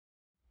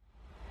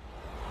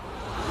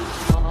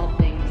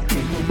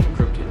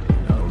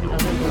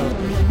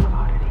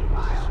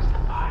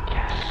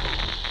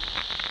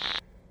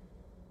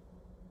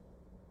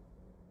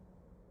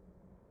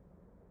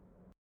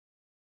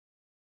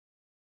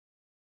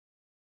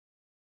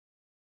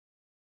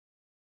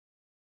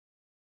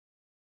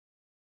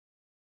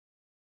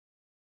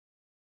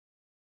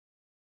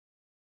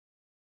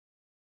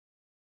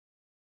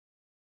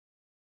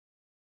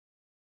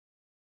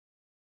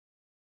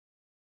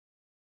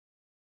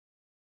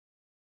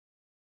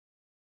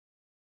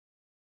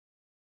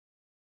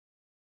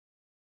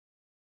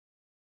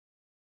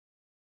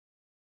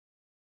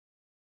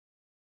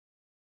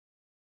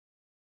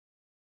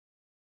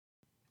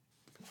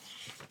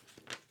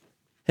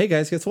Hey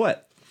guys, guess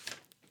what?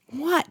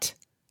 What?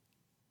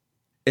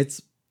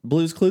 It's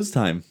Blue's Clues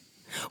time.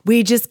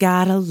 We just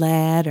got a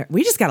letter.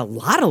 We just got a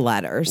lot of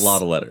letters. A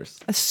lot of letters.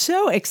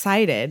 So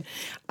excited.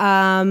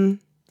 Hey,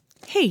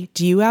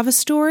 do you have a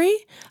story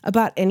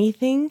about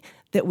anything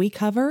that we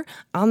cover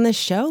on this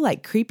show,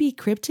 like creepy,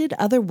 cryptid,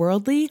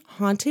 otherworldly,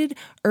 haunted,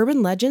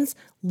 urban legends,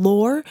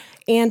 lore,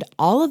 and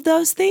all of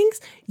those things?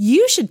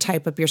 You should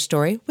type up your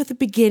story with a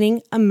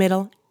beginning, a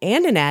middle,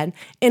 and an end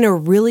in a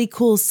really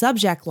cool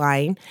subject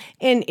line.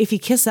 And if you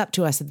kiss up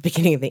to us at the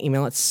beginning of the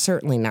email, it's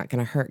certainly not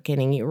going to hurt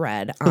getting you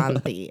read on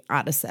the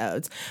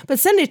Oddisodes. But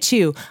send it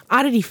to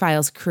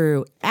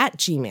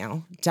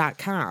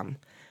oddityfilescrew@gmail.com.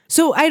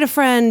 So I had a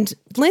friend,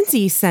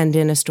 Lindsay, send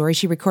in a story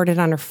she recorded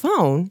on her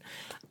phone.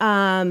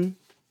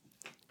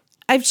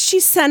 She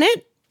sent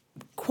it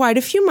quite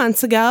a few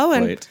months ago,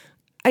 and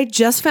I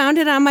just found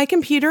it on my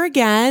computer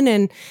again,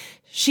 and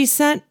she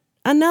sent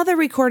another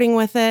recording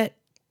with it,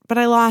 but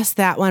I lost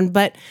that one.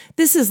 But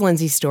this is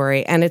Lindsay's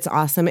story, and it's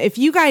awesome. If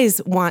you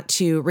guys want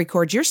to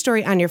record your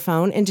story on your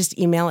phone and just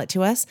email it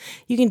to us,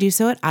 you can do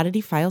so at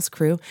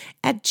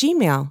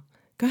oddityfilescrew@gmail.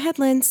 Go ahead,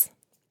 Linz.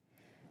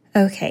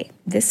 Okay,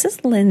 this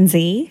is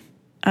Lindsay.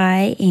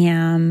 I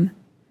am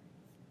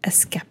a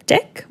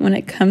skeptic when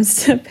it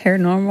comes to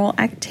paranormal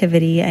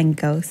activity and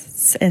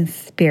ghosts and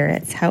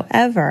spirits.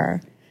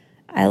 However,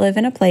 I live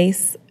in a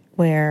place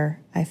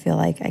where I feel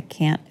like I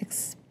can't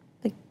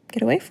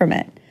get away from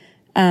it.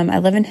 I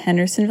live in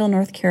Hendersonville,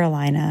 North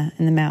Carolina,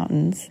 in the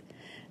mountains,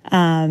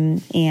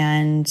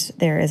 and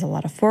there is a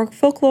lot of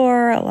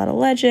folklore, a lot of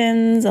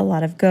legends, a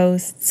lot of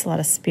ghosts, a lot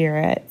of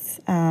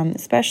spirits,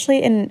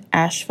 especially in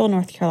Asheville,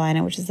 North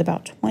Carolina, which is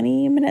about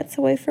 20 minutes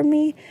away from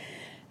me.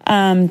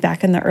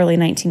 Back in the early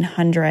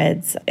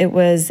 1900s, it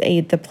was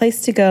the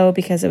place to go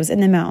because it was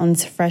in the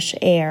mountains, fresh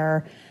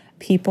air,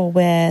 people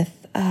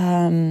with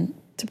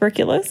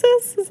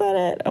tuberculosis. Is that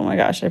it? Oh my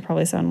gosh, I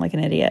probably sound like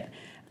an idiot.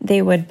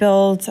 They would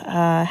build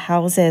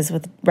houses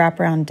with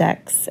wraparound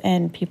decks,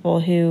 and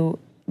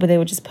they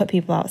would just put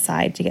people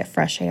outside to get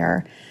fresh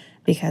air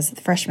because of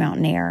the fresh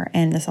mountain air.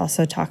 And this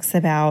also talks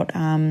about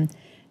an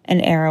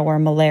era where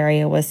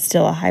malaria was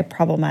still a high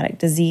problematic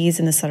disease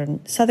in the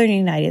southern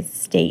United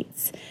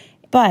States.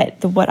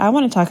 But what I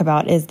want to talk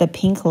about is the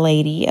Pink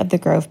Lady of the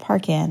Grove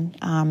Park Inn.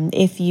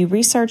 If you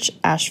research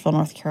Asheville,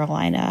 North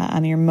Carolina,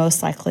 you're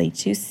most likely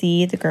to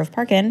see the Grove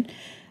Park Inn.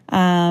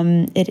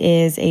 It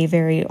is a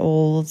very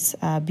old,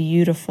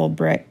 beautiful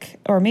brick,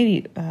 or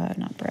maybe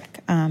not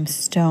brick,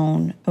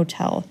 stone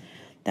hotel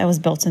that was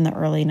built in the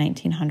early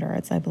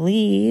 1900s, I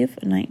believe,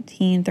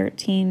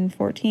 1913,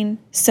 14.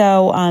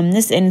 So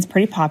this inn is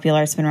pretty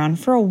popular. It's been around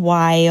for a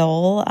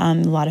while. A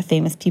lot of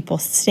famous people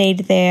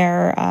stayed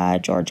there.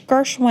 George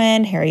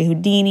Gershwin, Harry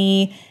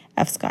Houdini,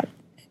 F. Scott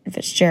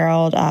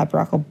Fitzgerald,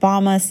 Barack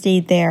Obama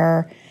stayed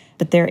there.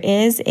 But there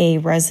is a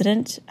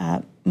resident,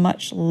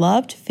 much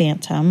loved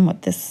phantom,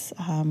 what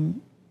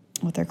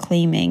they're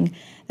claiming,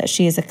 that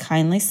she is a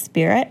kindly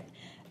spirit.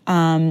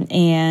 You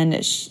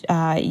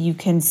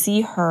can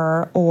see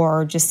her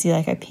or just see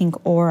like a pink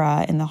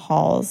aura in the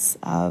halls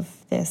of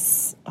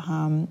this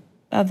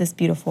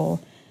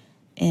beautiful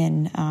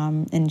inn,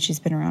 and she's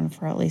been around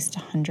for at least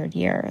 100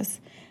 years.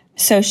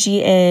 So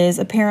she is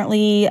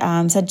apparently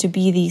said to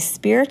be the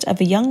spirit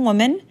of a young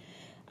woman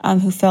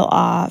who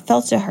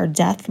fell to her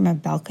death from a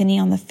balcony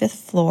on the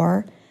 5th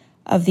floor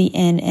of the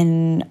inn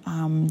in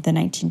the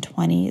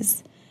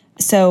 1920s.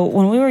 So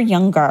when we were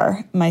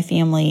younger, my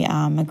family,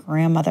 my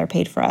grandmother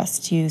paid for us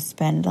to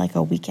spend like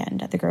a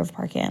weekend at the Grove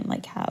Park Inn,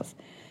 like have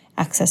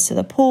access to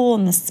the pool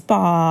and the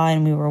spa,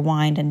 and we were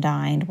wined and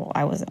dined. Well,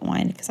 I wasn't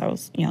wined because I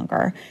was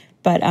younger,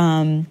 but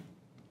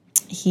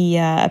he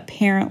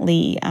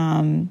apparently,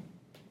 I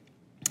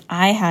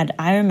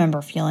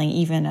remember feeling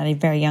even at a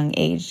very young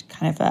age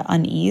kind of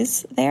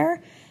unease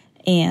there,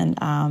 and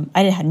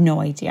I had no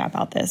idea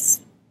about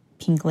this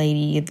Pink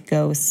Lady, the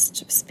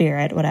ghost,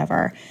 spirit,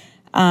 whatever.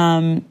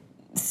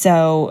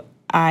 So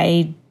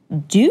I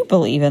do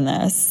believe in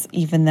this,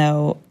 even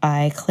though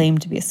I claim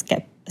to be a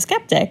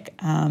skeptic.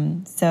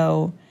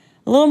 So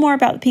a little more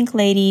about the Pink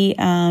Lady.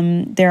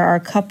 There are a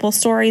couple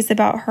stories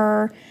about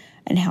her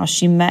and how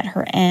she met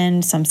her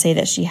end. Some say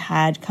that she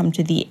had come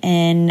to the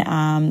inn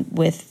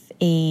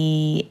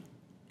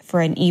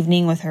for an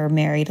evening with her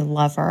married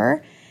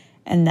lover,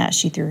 and that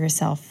she threw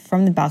herself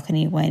from the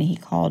balcony when he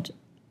called,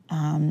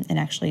 and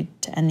actually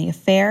to end the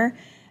affair.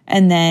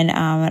 And then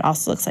it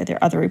also looks like there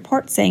are other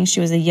reports saying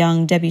she was a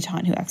young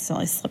debutante who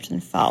accidentally slipped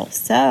and fell.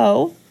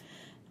 So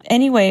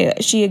anyway,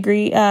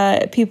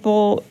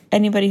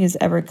 anybody who's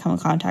ever come in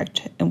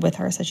contact with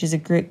her said she's a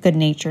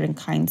good-natured and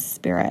kind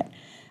spirit.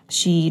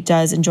 She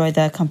does enjoy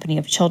the company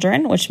of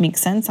children, which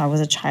makes sense. I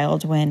was a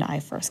child when I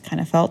first kind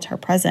of felt her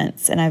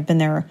presence, and I've been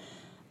there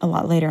a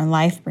lot later in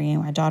life, bringing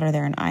my daughter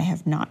there, and I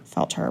have not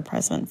felt her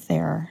presence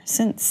there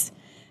since.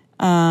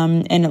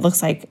 And it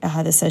looks like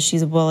this says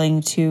she's willing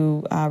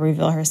to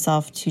reveal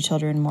herself to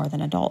children more than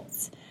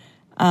adults.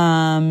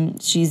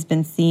 She's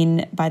been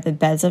seen by the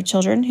beds of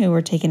children who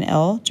were taken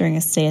ill during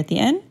a stay at the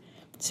inn,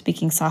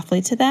 speaking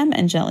softly to them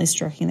and gently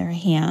stroking their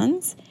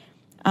hands.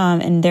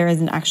 And there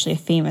is actually a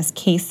famous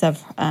case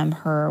of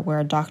her where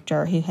a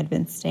doctor who had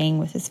been staying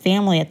with his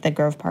family at the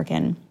Grove Park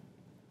Inn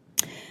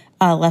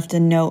left a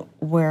note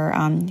where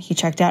he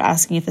checked out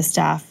asking the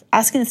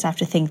staff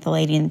to thank the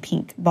lady in the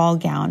pink ball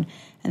gown,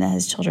 and that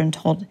his children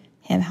told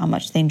him how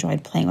much they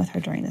enjoyed playing with her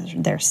during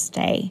their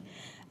stay.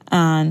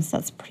 So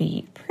that's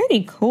pretty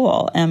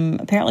cool.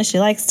 Apparently she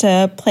likes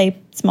to play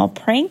small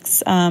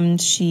pranks.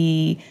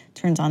 She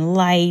turns on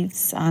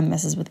lights,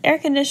 messes with air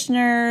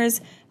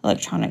conditioners,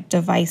 electronic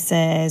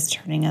devices,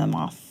 turning them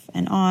off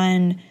and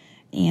on,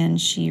 and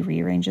she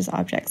rearranges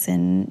objects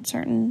in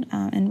certain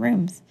in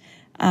rooms.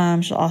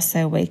 She'll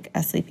also wake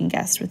a sleeping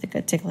guest with a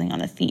good tickling on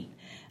the feet.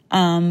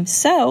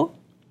 So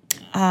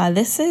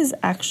this is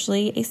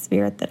actually a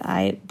spirit that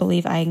I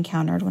believe I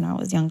encountered when I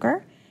was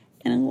younger.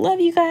 And I love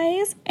you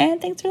guys,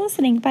 and thanks for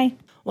listening. Bye.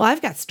 Well,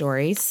 I've got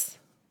stories.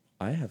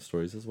 I have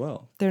stories as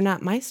well. They're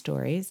not my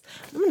stories.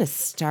 I'm going to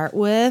start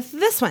with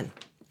this one.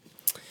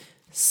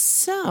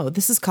 So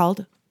this is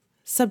called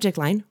subject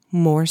line,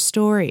 more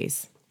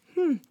stories.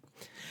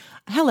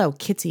 Hello,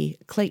 Kitty,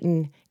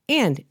 Clayton,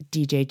 and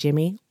DJ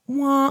Jimmy.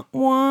 Wah,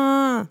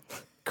 wah.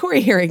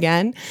 Corey here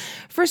again.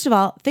 First of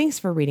all, thanks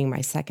for reading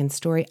my second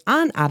story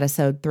on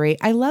Episode 3.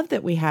 I love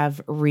that we have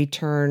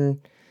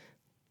return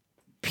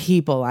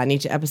people on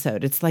each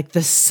episode. It's like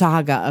the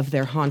saga of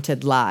their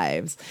haunted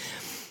lives.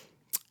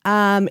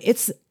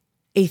 It's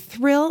a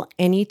thrill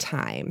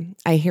anytime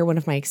I hear one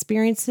of my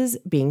experiences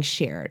being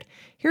shared.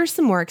 Here are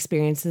some more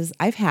experiences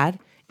I've had,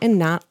 and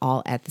not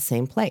all at the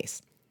same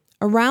place.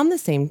 Around the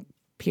same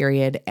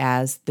period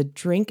as the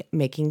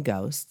drink-making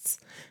ghosts.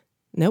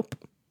 Nope.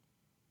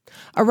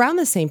 Around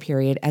the same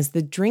period as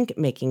the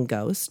drink-making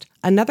ghost,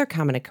 another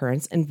common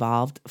occurrence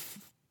involved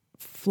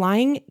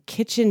flying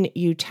kitchen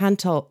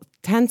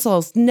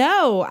utensils.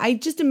 No, I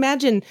just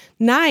imagine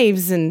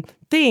knives and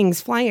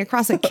things flying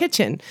across a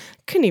kitchen.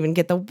 Couldn't even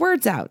get the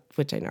words out,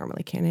 which I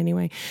normally can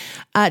anyway.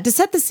 To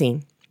set the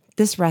scene,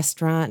 this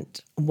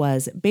restaurant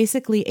was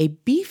basically a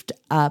beefed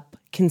up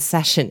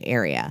concession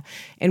area,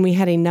 and we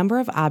had a number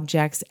of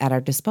objects at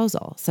our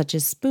disposal, such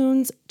as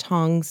spoons,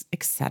 tongs,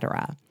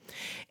 etc.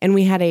 And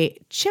we had a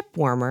chip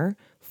warmer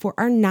for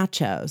our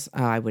nachos.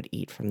 Oh, I would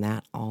eat from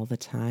that all the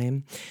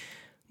time.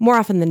 More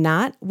often than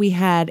not, we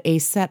had a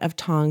set of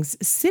tongs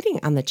sitting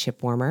on the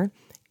chip warmer,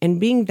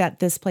 and being that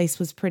this place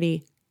was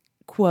pretty,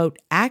 quote,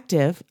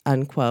 active,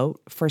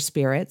 unquote, for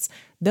spirits,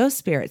 those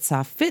spirits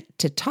saw fit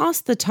to toss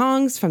the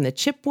tongs from the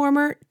chip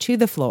warmer to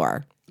the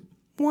floor.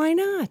 Why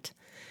not?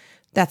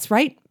 That's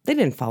right, they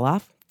didn't fall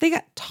off. They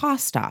got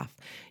tossed off.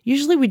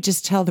 Usually we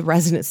just tell the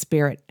resident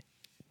spirit,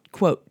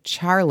 quote,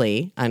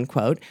 Charlie,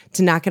 unquote,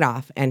 to knock it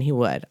off, and he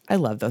would. I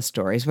love those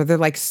stories where they're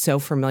like so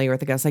familiar with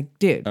the ghost, like,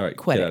 dude, all right,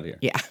 quit get it. out of here.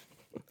 Yeah.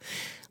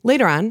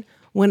 Later on,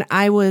 when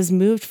I was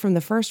moved from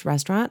the first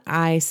restaurant,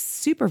 I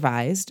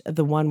supervised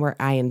the one where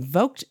I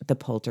invoked the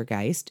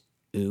poltergeist,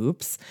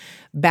 oops,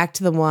 back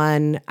to the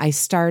one I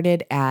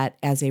started at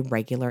as a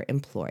regular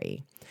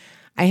employee.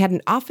 I had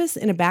an office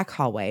in a back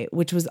hallway,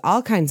 which was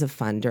all kinds of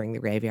fun during the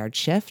graveyard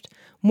shift.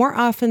 More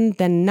often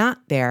than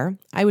not there,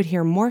 I would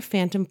hear more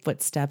phantom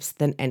footsteps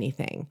than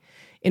anything.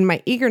 In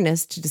my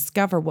eagerness to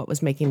discover what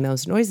was making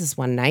those noises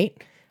one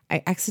night,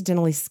 I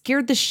accidentally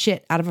scared the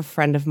shit out of a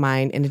friend of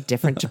mine in a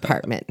different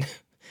department.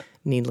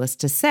 Needless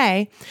to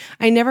say,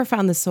 I never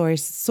found the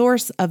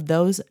source of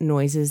those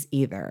noises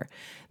either.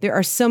 There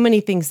are so many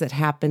things that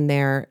happen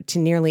there to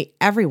nearly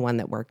everyone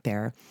that worked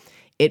there.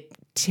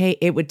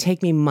 It would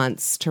take me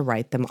months to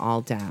write them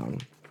all down.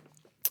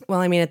 Well,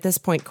 I mean, at this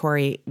point,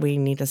 Corey, we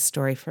need a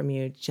story from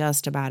you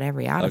just about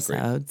every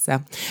episode.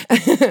 So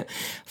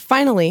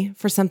finally,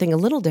 for something a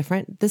little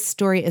different, this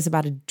story is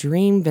about a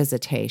dream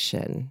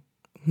visitation.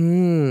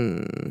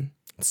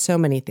 So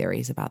many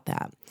theories about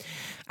that.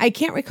 I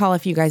can't recall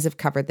if you guys have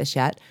covered this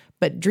yet,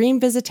 but dream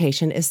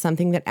visitation is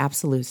something that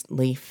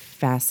absolutely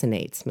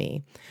fascinates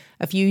me.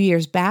 A few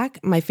years back,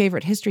 my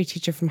favorite history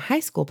teacher from high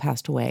school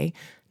passed away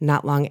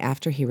not long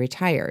after he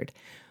retired.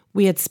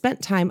 We had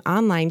spent time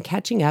online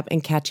catching up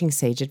and catching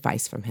sage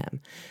advice from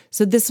him.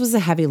 So this was a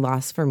heavy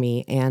loss for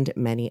me and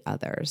many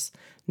others.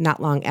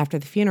 Not long after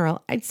the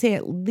funeral, I'd say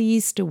at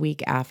least a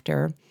week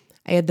after,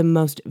 I had the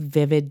most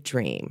vivid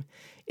dream.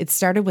 It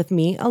started with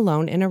me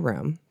alone in a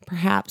room,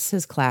 perhaps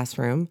his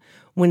classroom,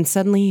 when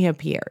suddenly he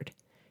appeared.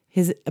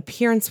 His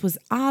appearance was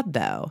odd,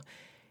 though,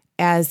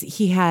 as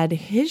he had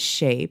his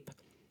shape,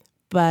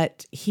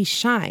 but he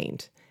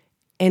shined,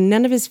 and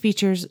none of his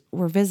features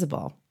were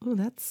visible. Oh,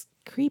 that's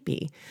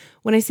creepy.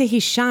 When I say he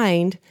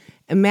shined,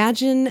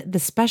 imagine the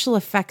special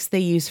effects they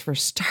use for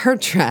Star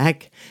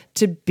Trek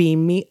to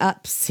beam me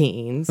up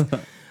scenes,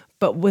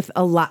 but with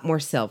a lot more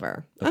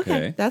silver.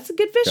 Okay, that's a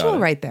good visual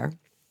right there.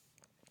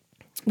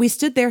 We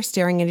stood there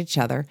staring at each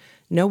other,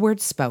 no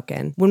words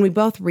spoken, when we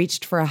both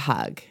reached for a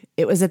hug.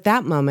 It was at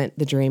that moment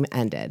the dream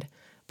ended,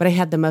 but I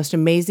had the most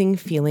amazing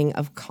feeling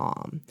of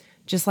calm,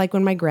 just like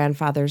when my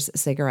grandfather's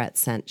cigarette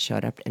scent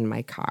showed up in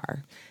my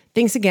car.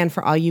 Thanks again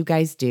for all you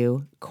guys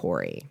do,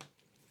 Corey.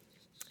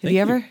 Have you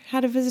ever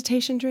had a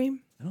visitation dream?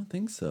 I don't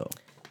think so.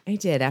 I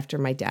did after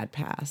my dad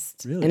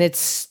passed. Really? And it's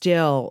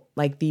still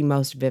like the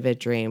most vivid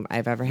dream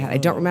I've ever had. I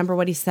don't remember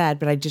what he said,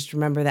 but I just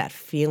remember that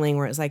feeling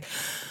where it's like,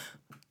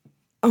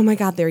 oh my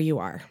God, there you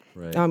are.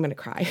 Right. Oh, I'm going to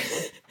cry.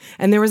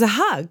 And there was a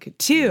hug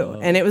too.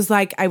 And it was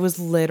like I was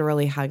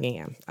literally hugging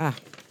him.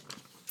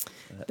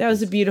 That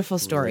was a beautiful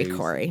story, crazy.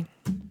 Corey.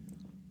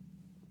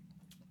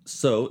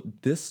 So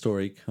this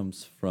story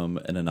comes from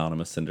an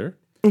anonymous sender.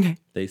 Okay.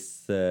 They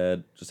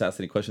said, just ask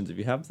any questions if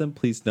you have them.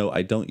 Please know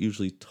I don't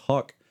usually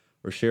talk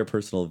or share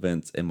personal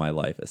events in my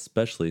life,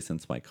 especially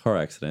since my car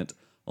accident.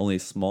 Only a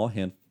small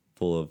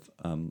handful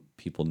of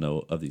people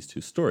know of these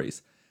two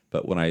stories.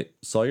 But when I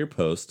saw your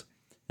post,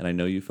 and I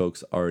know you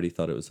folks already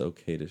thought it was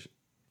okay to,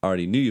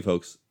 already knew you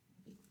folks,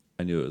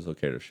 I knew it was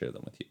okay to share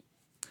them with you.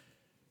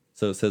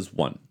 So it says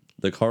 1,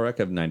 the car wreck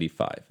of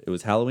 95. It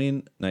was Halloween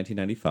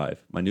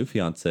 1995. My new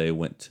fiance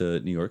went to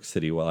New York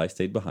City while I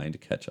stayed behind to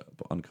catch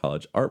up on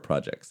college art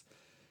projects.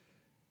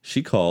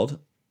 She called,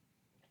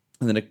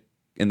 and then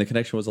the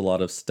connection was a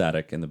lot of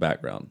static in the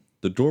background.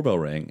 The doorbell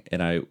rang,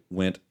 and I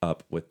went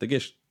up with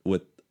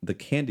the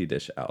candy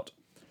dish out.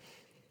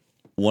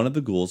 One of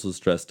the ghouls was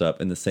dressed up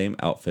in the same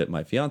outfit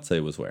my fiance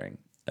was wearing,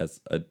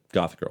 as a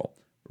goth girl,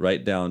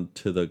 right down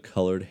to the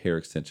colored hair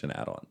extension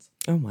add-ons.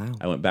 Oh, wow.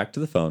 I went back to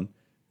the phone.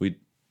 We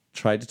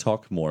tried to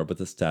talk more, but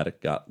the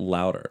static got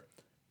louder.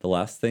 The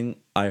last thing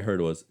I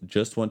heard was,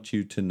 just want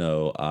you to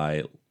know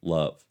I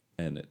love.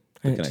 And the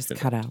And it connection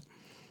just cut out.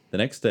 The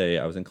next day,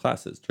 I was in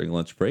classes. During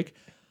lunch break,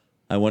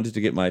 I wanted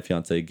to get my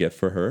fiance a gift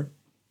for her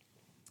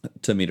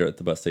to meet her at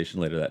the bus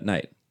station later that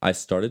night. I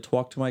started to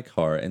walk to my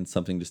car, and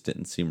something just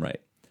didn't seem right.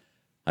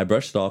 I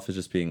brushed it off as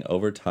just being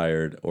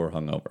overtired or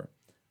hungover.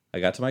 I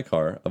got to my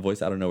car. A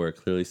voice out of nowhere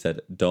clearly said,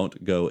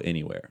 don't go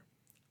anywhere.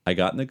 I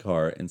got in the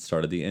car and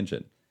started the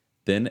engine.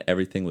 Then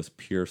everything was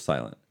pure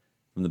silent.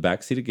 From the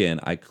backseat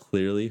again, I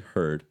clearly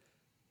heard,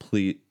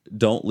 please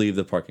don't leave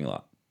the parking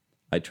lot.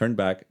 I turned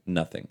back,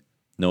 nothing.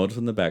 No one was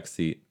in the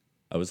backseat.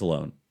 I was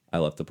alone. I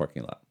left the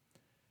parking lot.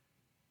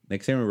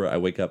 Next thing I remember, I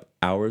wake up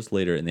hours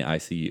later in the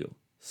ICU.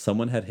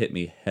 Someone had hit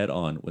me head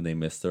on when they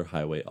missed their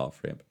highway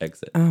off-ramp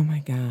exit. Oh, my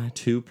God.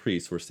 2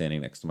 priests were standing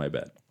next to my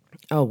bed.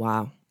 Oh,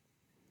 wow.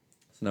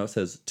 So now it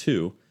says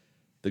 2,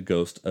 the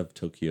ghost of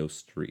Tokyo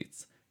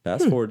streets.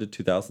 Fast forward to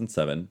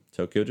 2007,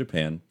 Tokyo,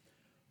 Japan,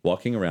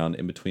 walking around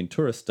in between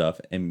tourist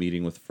stuff and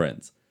meeting with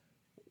friends.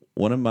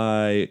 One of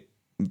my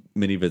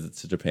many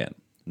visits to Japan.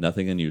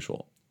 Nothing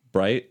unusual.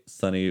 Bright,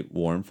 sunny,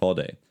 warm fall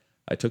day.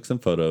 I took some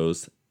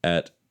photos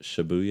at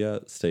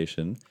Shibuya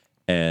Station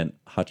and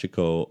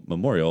Hachiko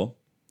Memorial.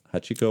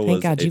 Hachiko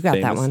was God you a got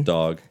that famous one.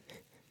 dog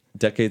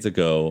decades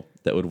ago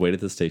that would wait at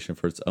the station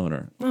for its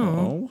owner.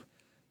 Oh.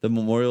 The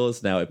memorial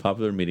is now a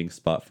popular meeting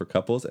spot for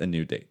couples and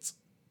new dates.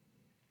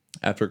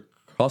 After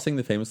crossing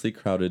the famously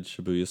crowded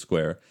Shibuya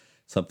Square,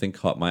 something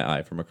caught my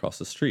eye from across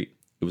the street.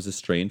 It was a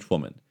strange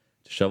woman.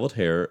 Disheveled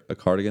hair, a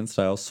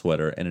cardigan-style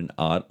sweater, and an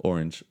odd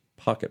orange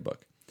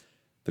pocketbook.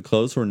 The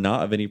clothes were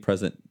not of any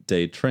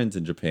present-day trends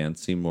in Japan,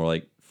 seemed more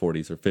like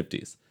 40s or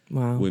 50s.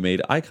 Wow. We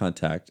made eye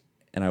contact,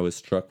 and I was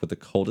struck with the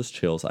coldest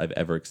chills I've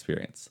ever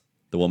experienced.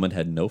 The woman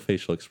had no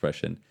facial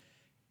expression,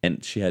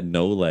 and she had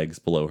no legs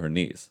below her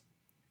knees.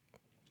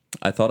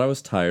 I thought I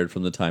was tired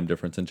from the time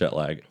difference and jet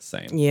lag,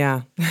 same,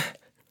 Yeah.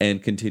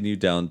 and continued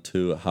down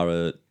to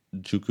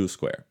Harajuku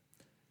Square.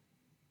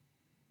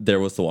 There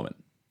was the woman,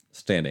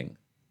 standing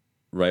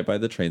right by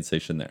the train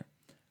station there.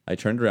 I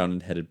turned around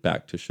and headed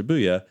back to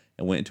Shibuya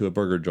and went into a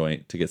burger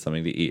joint to get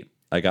something to eat.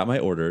 I got my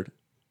order,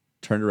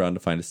 turned around to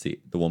find a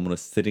seat. The woman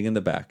was sitting in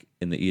the back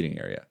in the eating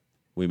area.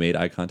 We made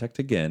eye contact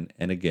again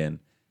and again,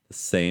 the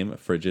same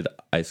frigid,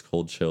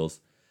 ice-cold chills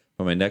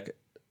from my neck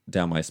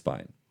down my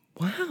spine.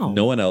 Wow.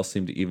 No one else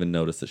seemed to even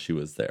notice that she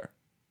was there.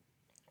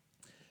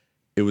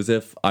 It was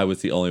if I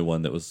was the only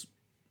one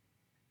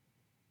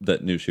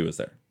that knew she was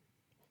there.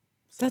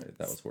 Sorry,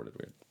 that was worded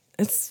weird.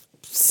 It's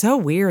so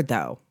weird,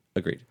 though.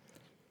 Agreed.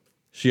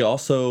 She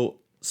also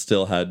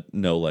still had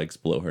no legs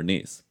below her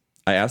knees.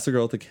 I asked the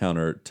girl at the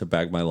counter to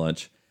bag my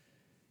lunch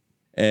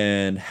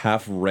and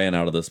half ran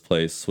out of this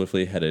place,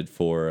 swiftly headed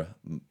for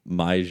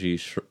Meiji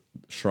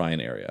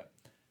Shrine area.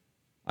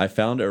 I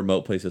found a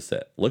remote place to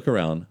sit. Look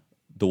around.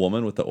 The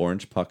woman with the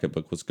orange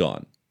pocketbook was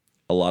gone.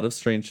 A lot of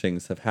strange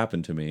things have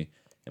happened to me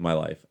in my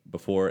life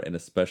before, and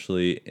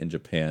especially in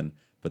Japan,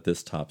 but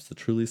this tops the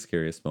truly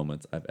scariest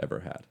moments I've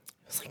ever had.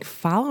 It's like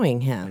following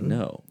him.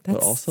 No, That's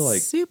but also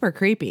like super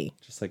creepy.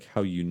 just like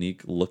how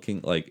unique looking,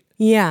 like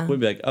Yeah.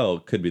 would be like, oh,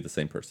 it could be the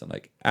same person.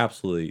 Like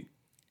absolutely,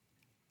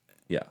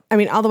 yeah. I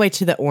mean, all the way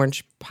to the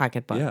orange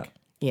pocketbook. Yeah.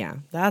 Yeah.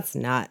 That's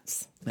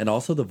nuts. And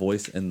also the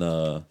voice in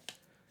the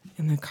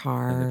In the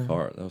car.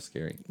 car, that was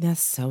scary.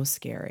 That's so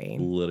scary.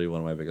 Literally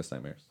one of my biggest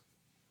nightmares.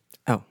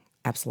 Oh,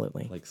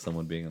 absolutely. Like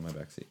someone being in my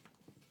backseat.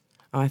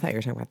 Oh, I thought you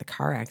were talking about the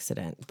car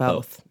accident.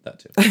 Both. That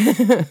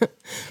too.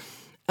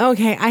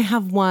 Okay, I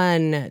have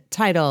one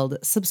titled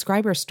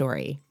Subscriber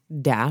Story -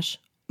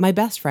 My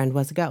Best Friend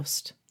Was a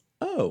Ghost.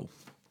 Oh,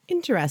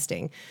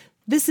 Interesting.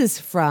 This is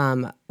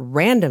from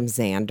Random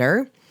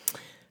Xander.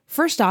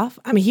 First off,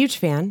 I'm a huge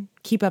fan.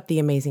 Keep up the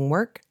amazing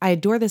work. I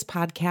adore this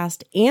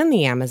podcast and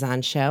the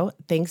Amazon show.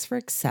 Thanks for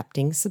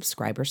accepting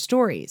subscriber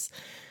stories.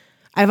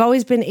 I've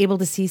always been able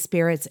to see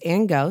spirits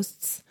and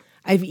ghosts.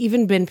 I've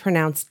even been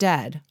pronounced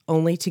dead,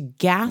 only to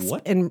gasp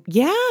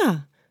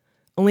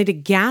only to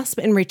gasp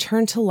and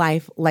return to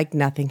life like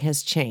nothing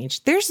has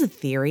changed. There's a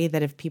theory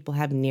that if people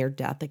have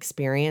near-death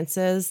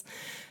experiences,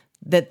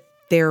 that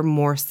they're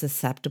more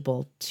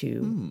susceptible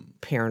to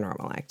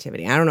paranormal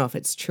activity. I don't know if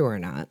it's true or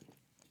not.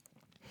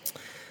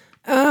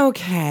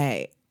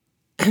 Okay.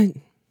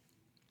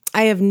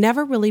 I have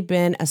never really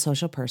been a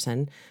social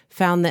person,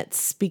 found that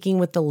speaking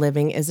with the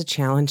living is a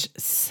challenge.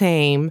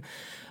 Same.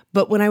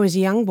 But when I was a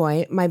young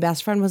boy, my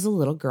best friend was a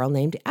little girl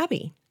named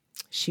Abby.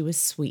 She was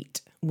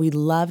sweet. We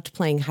loved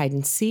playing hide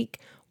and seek,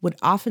 would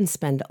often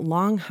spend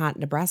long, hot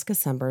Nebraska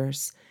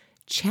summers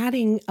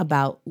chatting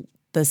about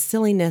the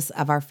silliness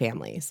of our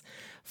families.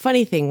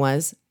 Funny thing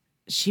was,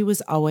 she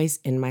was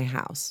always in my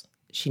house.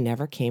 She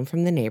never came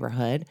from the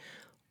neighborhood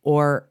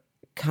or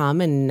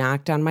come and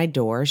knocked on my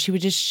door. She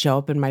would just show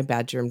up in my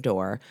bedroom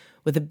door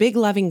with a big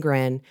loving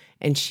grin,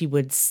 and she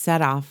would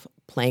set off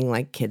playing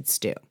like kids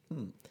do.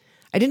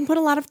 I didn't put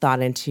a lot of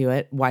thought into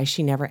it, why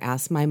she never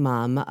asked my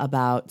mom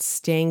about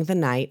staying the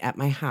night at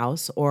my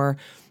house or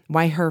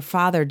why her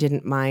father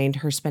didn't mind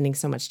her spending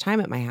so much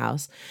time at my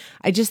house.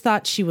 I just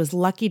thought she was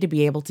lucky to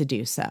be able to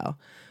do so.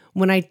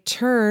 When I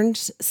turned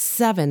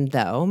 7,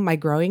 though, my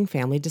growing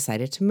family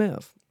decided to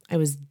move. I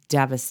was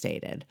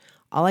devastated.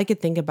 All I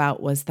could think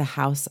about was the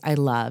house I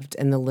loved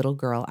and the little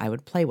girl I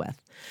would play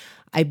with.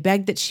 I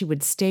begged that she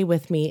would stay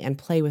with me and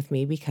play with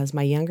me because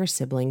my younger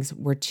siblings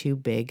were too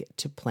big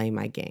to play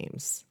my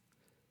games.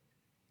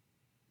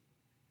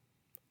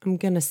 I'm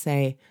going to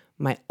say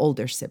my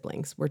older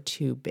siblings were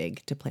too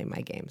big to play my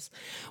games.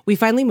 We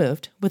finally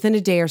moved. Within a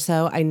day or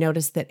so, I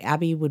noticed that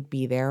Abby would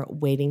be there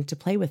waiting to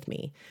play with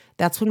me.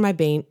 That's when my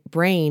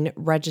brain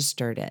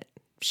registered it.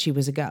 She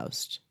was a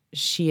ghost.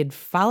 She had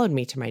followed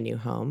me to my new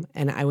home,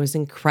 and I was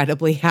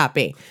incredibly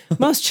happy.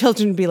 Most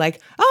children would be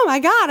like, oh my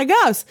God, a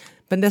ghost.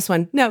 But this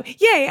one, no,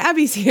 yay,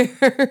 Abby's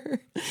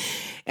here.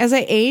 As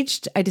I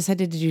aged, I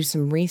decided to do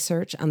some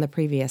research on the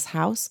previous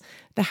house.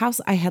 The house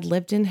I had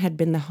lived in had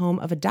been the home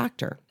of a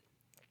doctor.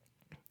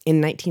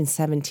 In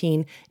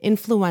 1917,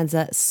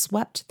 influenza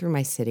swept through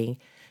my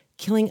city,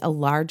 killing a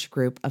large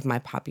group of my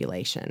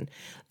population.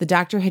 The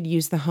doctor had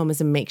used the home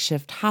as a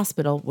makeshift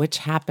hospital, which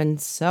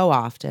happened so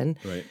often.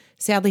 Right.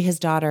 Sadly, his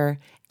daughter,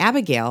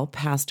 Abigail,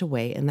 passed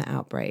away in the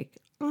outbreak.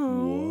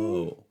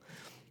 Whoa.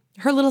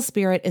 Her little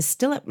spirit is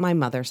still at my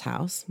mother's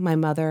house. My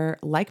mother,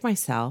 like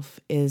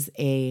myself, is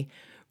a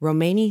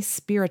Romani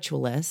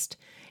spiritualist,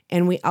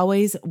 and we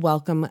always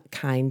welcome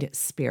kind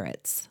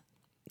spirits.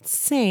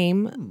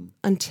 Same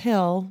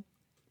until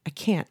I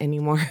can't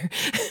anymore.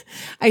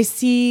 I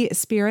see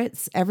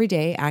spirits every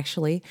day,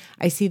 actually.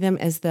 I see them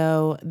as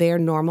though they are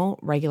normal,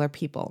 regular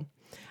people.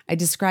 I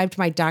described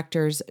my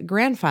doctor's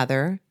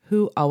grandfather,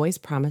 who always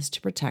promised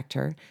to protect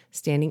her,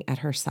 standing at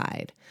her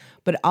side.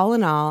 But all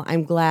in all,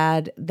 I'm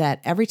glad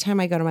that every time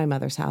I go to my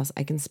mother's house,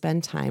 I can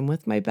spend time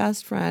with my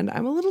best friend.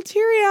 I'm a little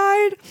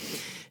teary-eyed.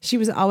 She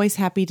was always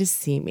happy to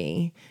see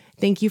me.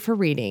 Thank you for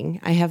reading.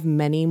 I have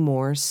many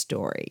more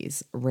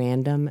stories.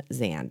 Random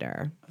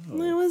Xander.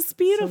 Oh, it was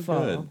beautiful.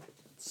 So good.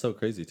 So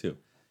crazy too.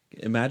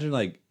 Imagine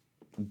like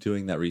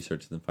doing that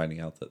research and then finding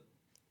out that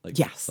like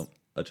yes,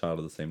 a child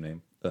of the same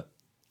name.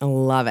 I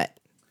love it.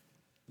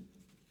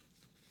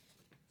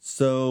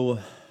 So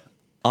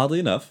oddly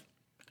enough,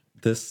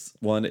 this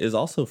one is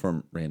also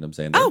from Random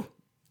Xander. Oh,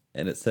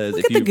 and it says,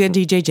 look at the good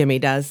DJ Jimmy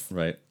does.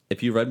 Right.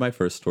 If you read my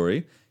first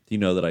story, do you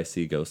know that I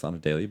see ghosts on a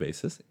daily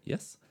basis?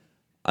 Yes.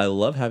 I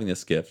love having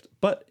this gift,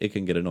 but it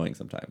can get annoying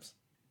sometimes.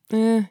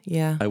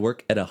 Yeah. I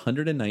work at a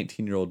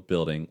 119-year-old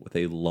building with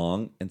a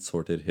long and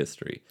sordid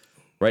history.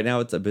 Right now,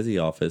 it's a busy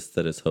office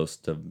that is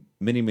host to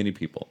many, many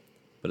people.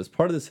 But as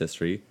part of this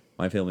history,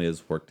 my family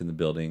has worked in the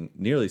building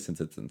nearly since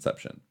its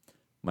inception.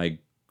 My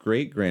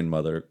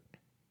great-grandmother,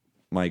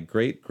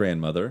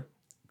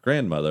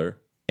 grandmother,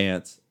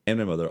 aunts, and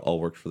my mother all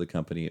worked for the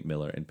company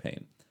Miller and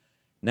Payne.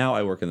 Now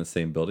I work in the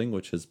same building,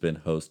 which has been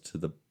host to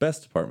the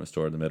best department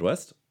store in the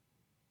Midwest.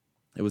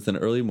 It was an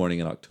early morning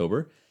in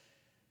October,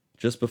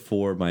 just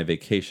before my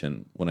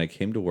vacation, when I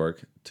came to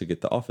work to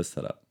get the office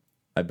set up.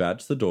 I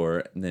badged the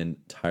door and then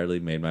tiredly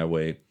made my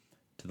way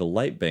to the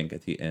light bank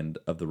at the end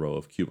of the row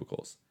of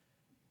cubicles.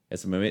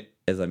 As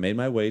I made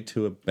my way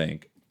to a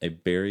bank, a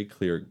very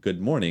clear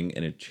good morning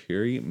in a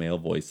cheery male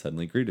voice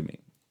suddenly greeted me.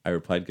 I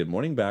replied good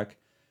morning back,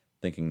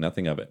 thinking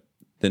nothing of it,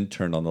 then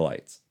turned on the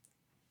lights.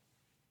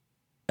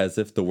 As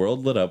if the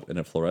world lit up in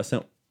a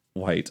fluorescent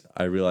white,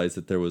 I realized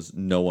that there was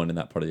no one in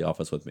that part of the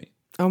office with me.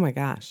 Oh my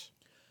gosh.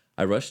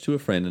 I rushed to a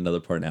friend in another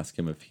part and asked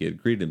him if he had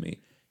greeted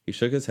me. He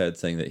shook his head,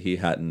 saying that he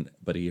hadn't,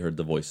 but he heard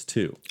the voice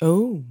too.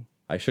 Oh.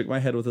 I shook my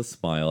head with a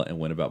smile and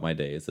went about my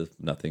day as if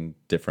nothing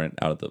different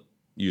out of the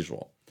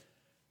usual.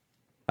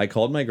 I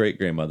called my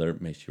great-grandmother,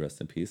 may she rest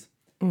in peace,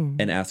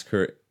 and asked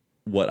her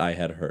what I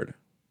had heard.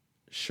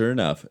 Sure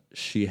enough,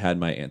 she had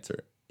my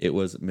answer. It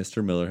was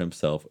Mr. Miller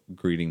himself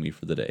greeting me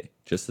for the day,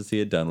 just as he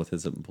had done with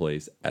his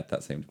employees at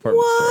that same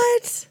department store.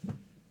 What?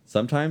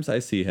 Sometimes I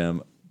see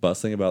him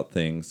bustling about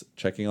things,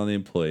 checking on the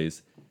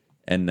employees,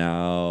 and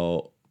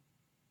now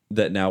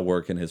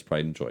work in his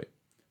pride and joy.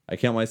 I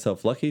count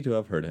myself lucky to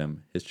have heard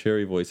him. His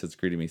cheery voice has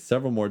greeted me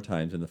several more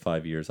times in the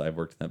 5 years I've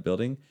worked in that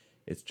building.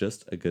 It's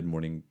just a good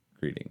morning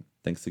greeting.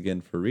 Thanks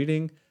again for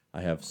reading.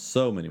 I have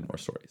so many more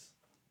stories.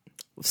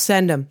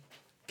 Send them,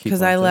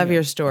 because I love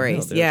your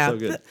stories. They're Yeah, so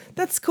good.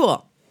 That's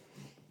cool.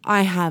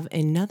 I have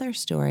another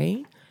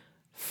story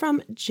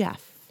from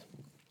Jeff.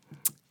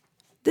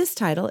 This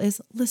title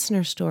is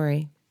Listener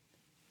Story.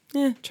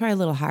 Try a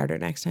little harder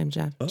next time,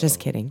 Jeff. Just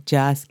kidding.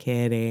 Just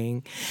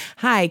kidding.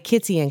 Hi,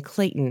 Kitsy and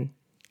Clayton.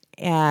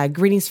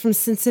 Greetings from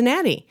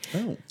Cincinnati.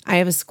 Oh. I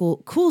have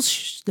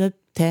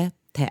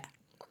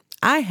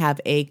I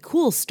have a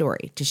cool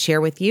story to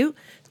share with you.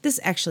 This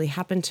actually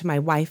happened to my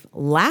wife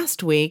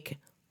last week.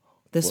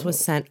 This was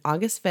sent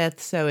August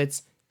 5th, so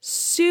it's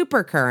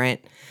super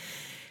current.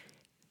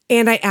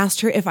 And I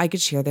asked her if I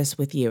could share this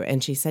with you,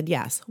 and she said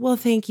yes. Well,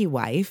 thank you,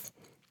 wife.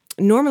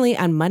 Normally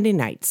on Monday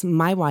nights,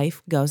 my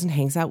wife goes and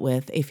hangs out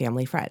with a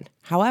family friend.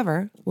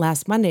 However,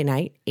 last Monday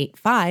night,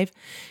 8/5,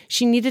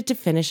 she needed to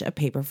finish a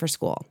paper for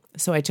school.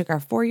 So I took our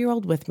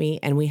 4-year-old with me,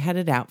 and we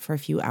headed out for a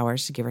few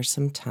hours to give her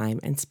some time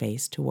and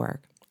space to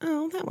work.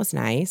 Oh, that was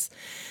nice.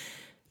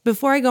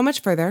 Before I go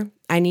much further,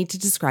 I need to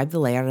describe the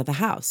layout of the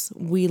house.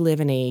 We live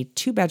in a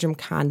 2-bedroom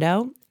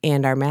condo,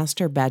 and our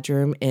master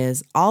bedroom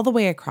is all the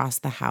way across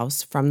the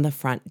house from the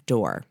front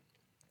door.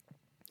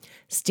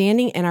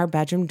 Standing in our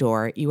bedroom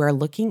door, you are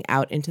looking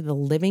out into the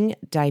living,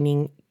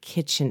 dining,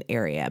 kitchen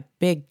area,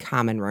 big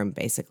common room,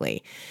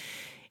 basically.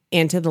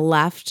 And to the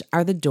left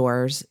are the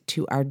doors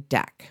to our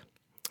deck.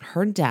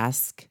 Her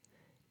desk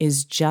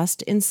is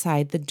just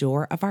inside the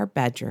door of our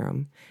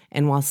bedroom,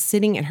 and while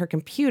sitting at her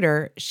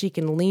computer, she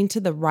can lean to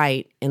the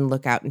right and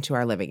look out into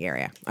our living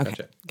area. Okay,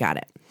 Gotcha. Got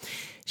it.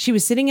 She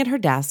was sitting at her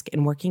desk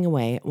and working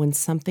away when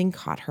something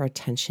caught her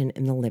attention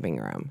in the living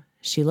room.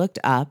 She looked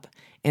up,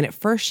 and at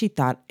first she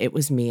thought it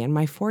was me and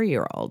my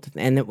 4-year-old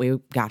and that we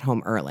got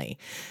home early,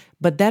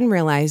 but then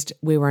realized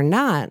we were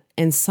not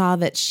and saw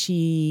that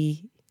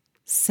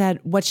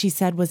what she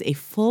said was a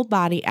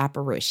full-body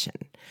apparition,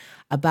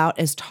 about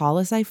as tall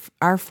as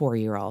our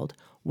 4-year-old,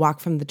 walk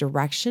from the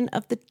direction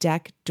of the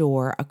deck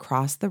door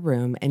across the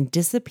room and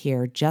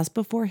disappear just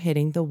before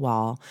hitting the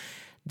wall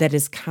that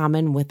is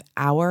common with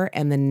our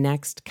and the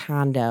next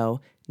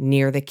condo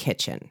near the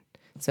kitchen.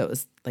 So it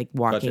was like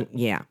walking. Gotcha.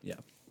 Yeah. Yeah.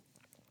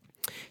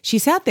 She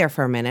sat there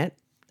for a minute,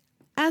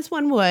 as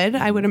one would,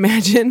 I would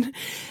imagine,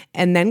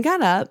 and then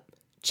got up,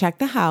 checked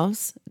the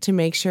house to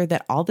make sure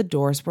that all the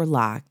doors were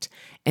locked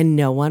and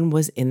no one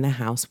was in the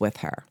house with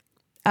her.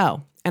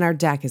 Oh, and our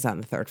deck is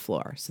on the 3rd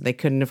floor, so they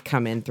couldn't have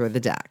come in through the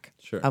deck.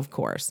 Sure. Of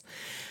course.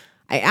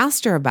 I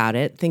asked her about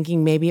it,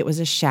 thinking maybe it was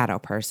a shadow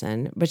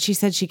person, but she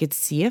said she could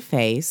see a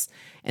face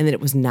and that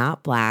it was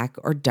not black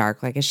or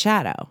dark like a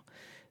shadow.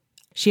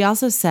 She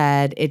also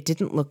said it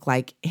didn't look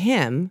like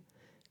him,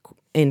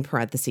 in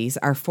parentheses,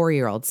 our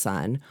 4-year-old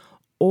son,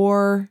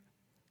 or,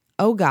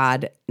 oh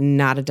God,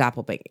 not a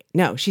doppelganger.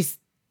 No, she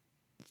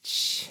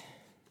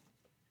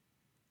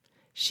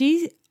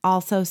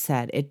also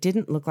said it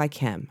didn't look like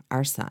him,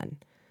 our son.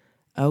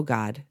 Oh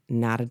God,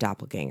 not a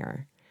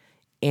doppelganger.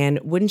 And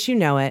wouldn't you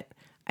know it,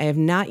 I have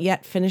not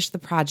yet finished the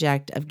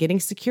project of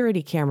getting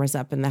security cameras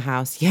up in the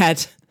house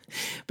yet,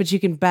 but you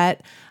can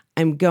bet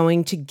I'm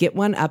going to get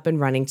one up and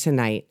running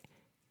tonight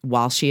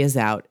while she is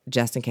out,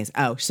 just in case.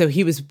 Oh, so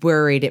he was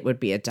worried it would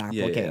be a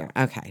doppelganger.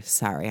 Yeah. Okay,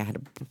 sorry. I had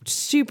a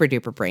super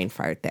duper brain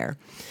fart there.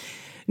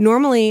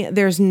 Normally,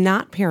 there's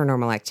not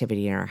paranormal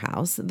activity in our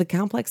house. The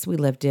complex we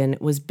lived in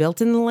was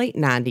built in the late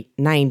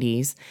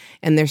 90s,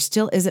 and there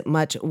still isn't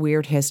much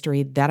weird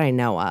history that I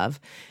know of.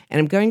 And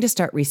I'm going to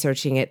start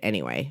researching it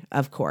anyway.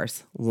 Of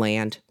course,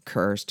 land,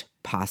 cursed,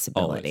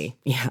 possibility.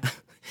 Always. Yeah.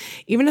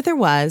 Even if there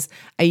was,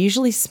 I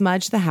usually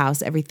smudge the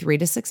house every 3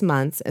 to 6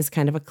 months as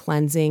kind of a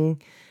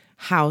cleansing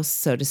house,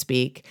 so to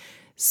speak.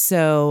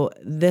 So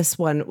this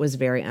one was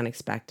very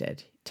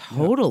unexpected.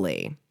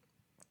 Totally. Yep.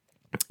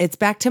 It's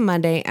back to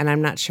Monday, and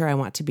I'm not sure I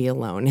want to be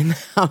alone in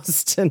the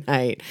house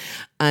tonight.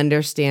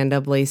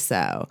 Understandably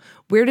so.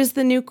 Weird is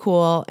the new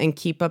cool, and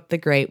keep up the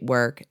great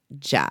work,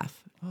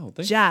 Jeff. Oh,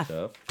 thanks, Jeff.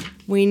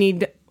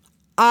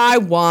 I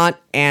want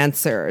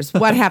answers.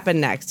 What happened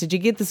next? Did you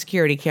get the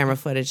security camera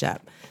footage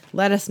up?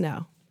 Let us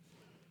know.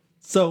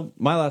 So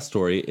my last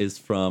story is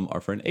from our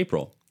friend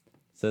April.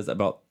 It says,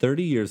 about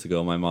 30 years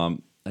ago, my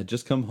mom had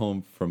just come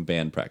home from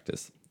band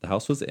practice. The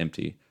house was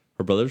empty.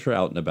 Her brothers were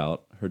out and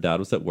about. Her dad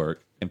was at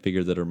work and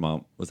figured that her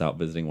mom was out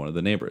visiting one of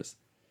the neighbors.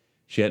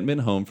 She hadn't been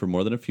home for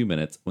more than a few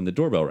minutes when the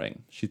doorbell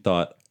rang. She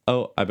thought,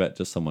 oh, I bet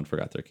just someone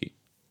forgot their key.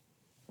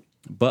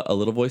 But a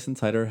little voice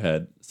inside her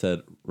head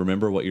said,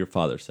 remember what your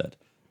father said.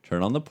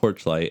 Turn on the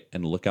porch light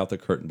and look out the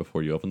curtain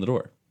before you open the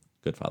door.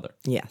 Good father.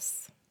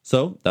 Yes.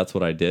 So that's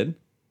what I did.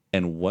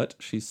 And what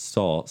she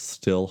saw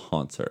still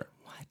haunts her.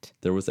 What?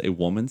 There was a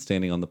woman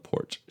standing on the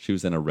porch. She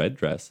was in a red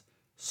dress,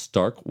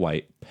 stark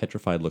white,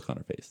 petrified look on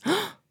her face.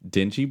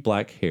 dingy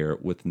black hair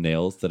with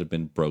nails that had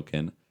been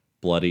broken,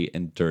 bloody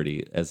and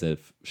dirty, as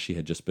if she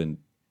had just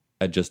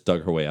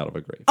dug her way out of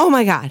a grave. Oh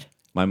my God.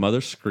 My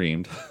mother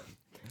screamed,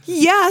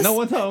 Yes. "No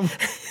one's home!"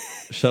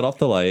 shut off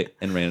the light,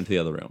 and ran into the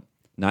other room.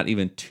 Not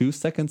even 2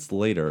 seconds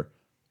later,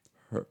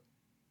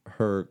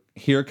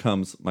 here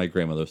comes my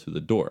grandmother through the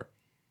door.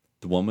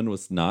 The woman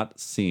was not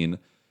seen,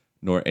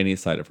 nor any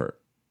sight of her.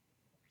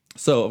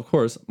 So, of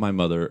course, my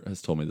mother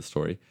has told me the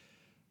story.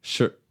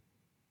 Sure,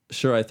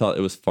 I thought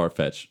it was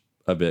far-fetched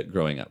a bit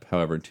growing up.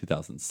 However, in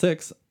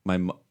 2006,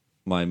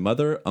 my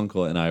mother,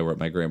 uncle, and I were at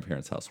my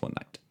grandparents' house one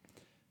night.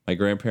 My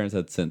grandparents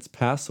had since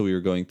passed, so we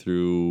were going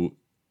through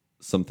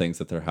some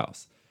things at their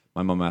house.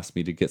 My mom asked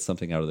me to get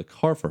something out of the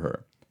car for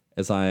her.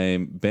 As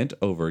I'm bent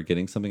over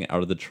getting something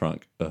out of the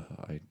trunk,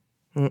 I'm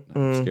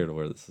scared of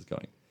where this is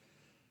going.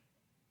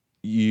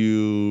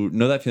 You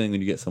know that feeling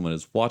when you get someone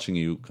who's watching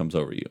you comes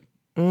over you.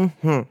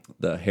 Mm-hmm.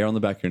 The hair on the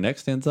back of your neck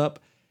stands up,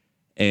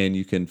 and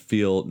you can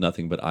feel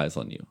nothing but eyes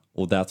on you.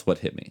 Well, that's what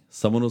hit me.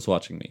 Someone was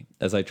watching me.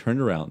 As I turned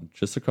around,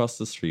 just across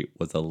the street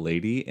was a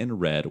lady in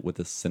red with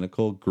a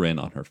cynical grin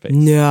on her face.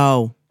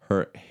 No.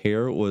 Her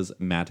hair was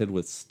matted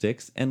with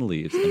sticks and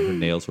leaves, and her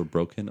nails were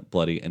broken,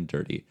 bloody, and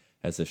dirty,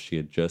 as if she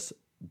had just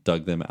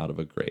dug them out of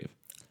a grave.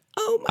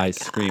 Oh my God. I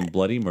screamed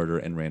bloody murder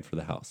and ran for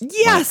the house.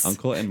 Yes! My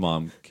uncle and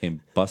mom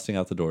came busting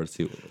out the door to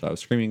see what I was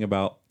screaming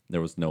about.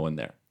 There was no one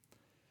there.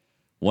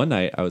 One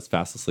night, I was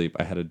fast asleep.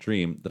 I had a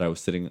dream that I was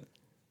sitting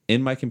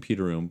in my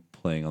computer room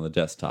playing on the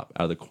desktop.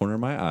 Out of the corner of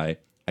my eye,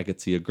 I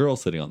could see a girl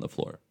sitting on the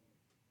floor.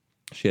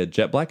 She had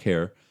jet black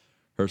hair,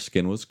 her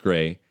skin was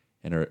gray,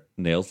 and her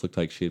nails looked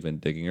like she had been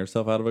digging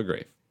herself out of a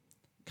grave.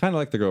 Kind of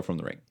like the girl from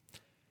The Ring.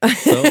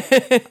 So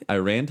I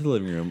ran to the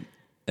living room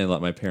and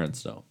let my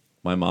parents know.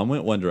 My mom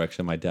went one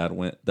direction, my dad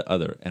went the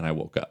other, and I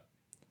woke up.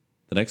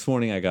 The next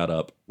morning, I got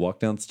up,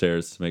 walked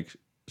downstairs to make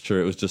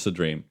sure it was just a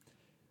dream.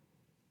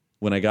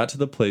 When I got to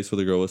the place where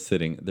the girl was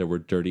sitting, there were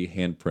dirty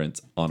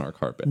handprints on our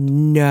carpet.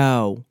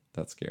 No.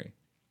 That's scary.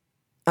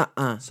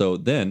 So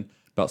then,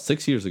 about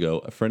 6 years ago,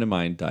 a friend of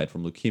mine died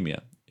from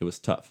leukemia. It was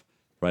tough.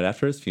 Right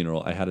after his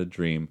funeral, I had a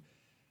dream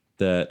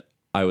that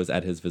I was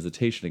at his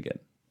visitation again.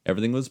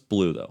 Everything was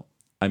blue, though.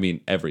 I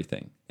mean,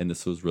 everything. And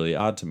this was really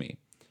odd to me.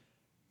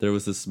 There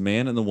was this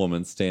man and the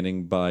woman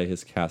standing by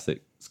his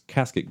casket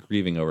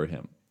grieving over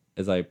him.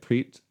 As I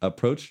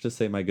approached to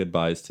say my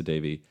goodbyes to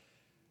Davy,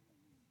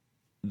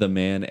 the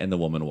man and the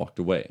woman walked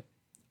away.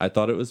 I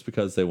thought it was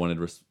because they wanted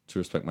to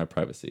respect my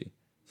privacy.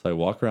 So I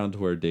walk around to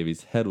where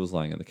Davy's head was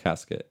lying in the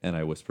casket, and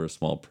I whisper a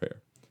small prayer.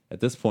 At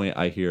this point,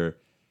 I hear,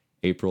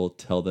 "April,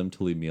 tell them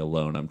to leave me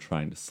alone. I'm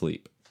trying to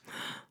sleep."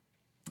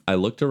 I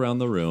looked around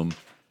the room.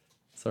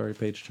 Sorry,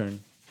 page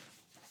turn.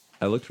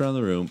 I looked around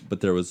the room,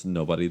 but there was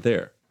nobody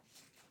there.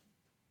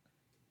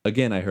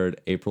 Again, I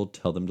heard, "April,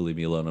 tell them to leave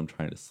me alone. I'm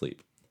trying to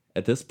sleep."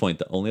 At this point,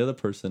 being the only other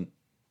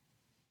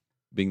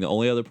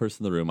person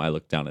in the room, I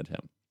looked down at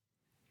him.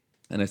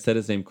 And I said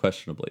his name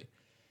questionably.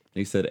 And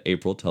he said,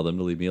 "April, tell them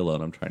to leave me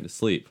alone. I'm trying to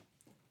sleep."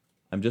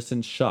 I'm just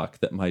in shock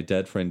that my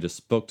dead friend just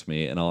spoke to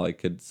me, and all I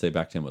could say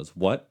back to him was,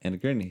 "What?" And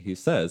again, he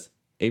says,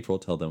 "April,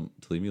 tell them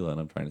to leave me alone.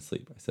 I'm trying to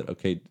sleep." I said,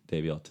 "Okay,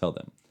 Davey, I'll tell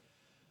them.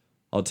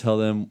 I'll tell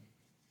them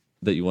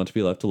that you want to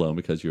be left alone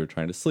because you were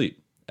trying to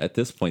sleep." At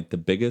this point, the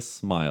biggest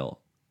smile,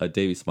 a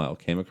Davey smile,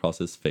 came across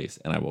his face,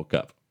 and I woke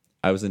up.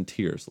 I was in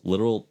tears,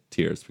 literal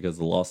tears, because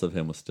the loss of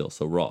him was still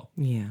so raw.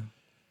 Yeah.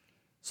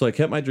 So I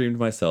kept my dream to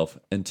myself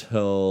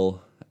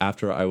until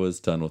after I was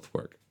done with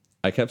work.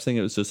 I kept saying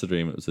it was just a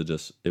dream.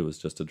 It was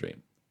just a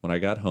dream. When I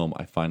got home,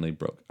 I finally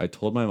broke. I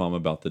told my mom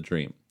about the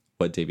dream,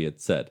 what Davey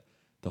had said,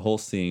 the whole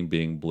scene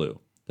being blue,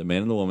 the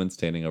man and the woman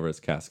standing over his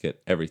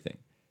casket, everything.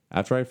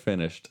 After I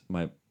finished,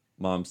 my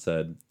mom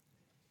said,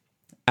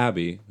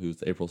 Abby,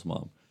 who's April's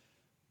mom,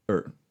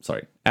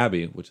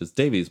 Abby, which is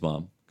Davey's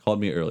mom, called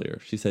me earlier.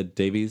 She said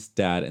Davey's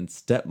dad and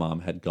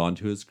stepmom had gone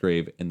to his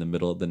grave in the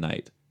middle of the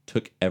night,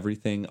 took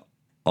everything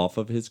off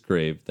of his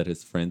grave that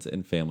his friends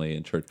and family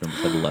and church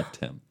members had left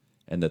him,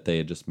 and that they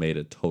had just made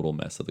a total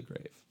mess of the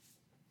grave.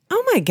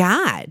 Oh my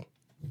God.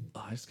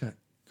 Oh, I just got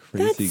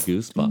crazy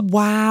goosebumps.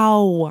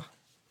 Wow.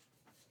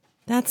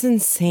 That's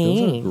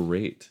insane. Those are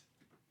great.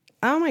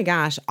 Oh my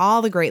gosh.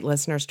 All the great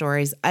listener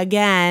stories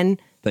again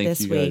this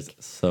Thank you week. guys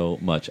so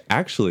much.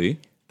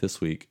 Actually,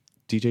 this week,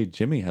 DJ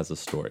Jimmy has a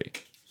story.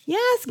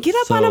 Yes, get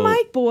up on a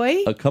mic,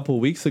 boy. A couple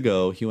weeks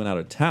ago, he went out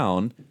of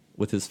town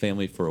with his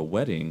family for a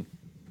wedding,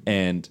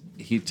 and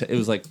it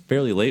was like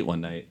fairly late one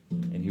night,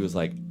 and he was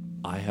like,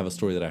 "I have a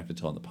story that I have to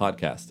tell on the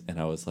podcast," and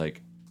I was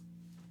like,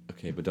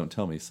 "Okay, but don't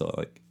tell me," so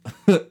like,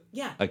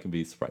 Yeah. I can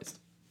be surprised.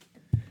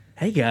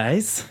 Hey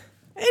guys.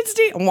 It's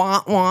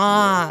wah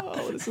wah.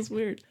 Oh, this is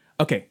weird.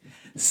 Okay,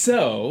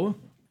 so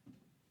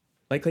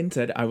like Clayton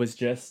said, I was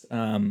just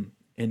in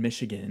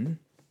Michigan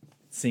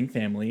seeing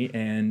family,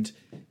 and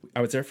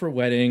I was there for a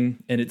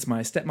wedding, and it's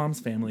my stepmom's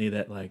family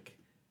that like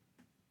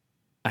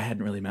I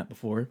hadn't really met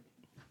before.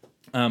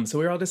 So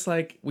we were all just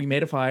like, we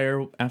made a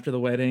fire after the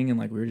wedding, and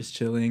like we were just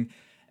chilling,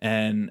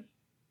 and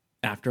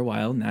after a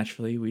while,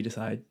 naturally, we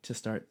decided to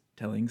start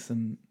telling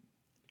some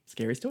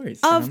scary stories.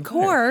 around Of the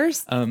fire.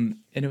 course. And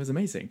it was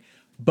amazing.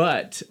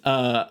 But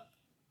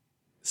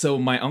so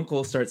my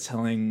uncle starts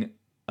telling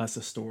us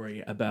a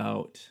story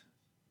about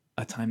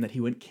a time that he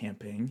went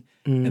camping.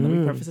 And let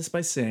me preface this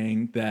by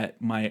saying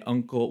that my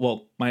uncle,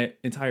 well, my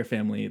entire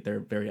family, they're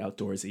very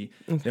outdoorsy.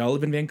 They all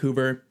live in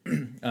Vancouver.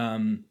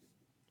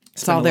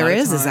 That's all there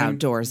is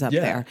outdoors up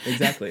there.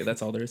 Exactly.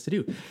 That's all there is to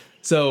do.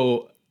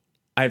 So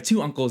I have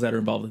two uncles that are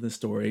involved in this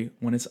story.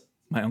 One is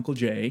my Uncle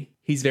Jay.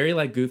 He's very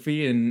like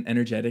goofy and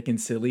energetic and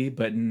silly,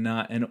 but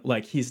not, and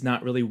like he's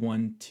not really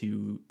one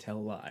to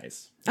tell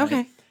lies. Right?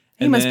 Okay.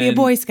 He And must be a then-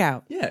 Boy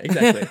Scout. Yeah,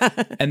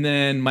 exactly. And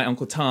then my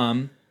Uncle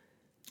Tom,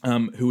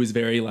 who is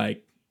very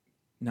like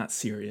not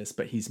serious,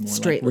 but he's more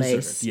Straight like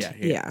laced. reserved.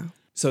 Yeah.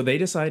 So they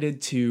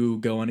decided to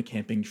go on a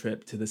camping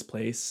trip to this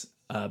place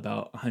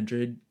about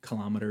 100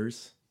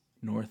 kilometers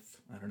north.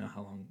 I don't know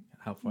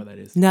how far that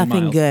is.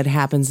 Nothing miles. good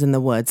happens in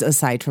the woods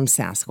aside from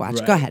Sasquatch.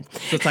 Right. Go ahead.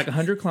 So it's like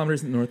 100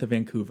 kilometers north of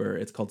Vancouver.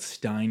 It's called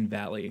Stein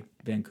Valley,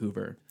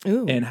 Vancouver.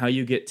 Ooh. And how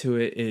you get to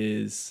it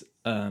is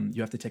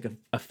you have to take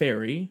a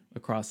ferry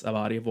across a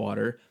body of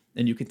water,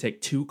 and you can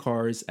take 2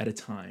 cars at a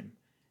time.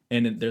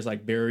 And there's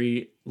like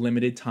very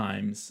limited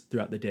times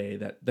throughout the day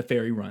that the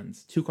ferry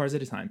runs, 2 cars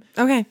at a time.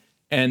 Okay.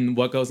 And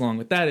what goes along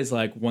with that is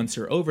like once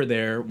you're over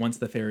there, once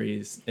the ferry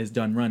is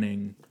done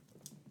running,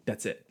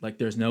 that's it. Like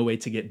there's no way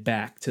to get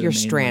back to You're the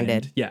mainland.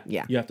 stranded. Yeah.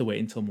 Yeah. You have to wait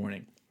until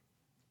morning.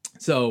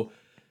 So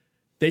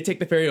they take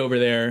the ferry over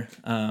there.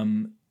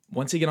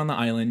 Once you get on the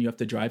island, you have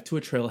to drive to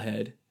a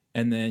trailhead,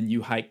 and then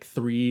you hike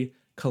 3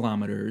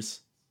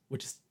 kilometers,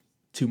 which is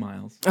 2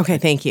 miles. Okay.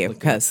 Thank you.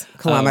 Because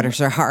kilometers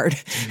are hard.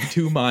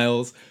 2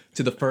 miles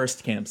to the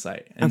first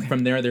campsite. And from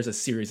there, there's a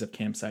series of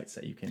campsites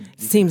that you can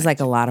Seems like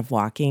a lot of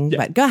walking,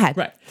 but go ahead.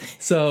 Right.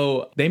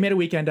 So they made a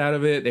weekend out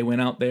of it. They went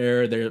out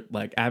there. They're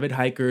like avid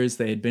hikers.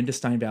 They had been to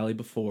Stein Valley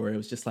before. It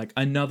was just like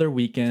another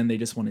weekend. They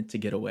just wanted to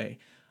get away.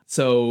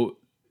 So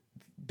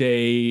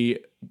they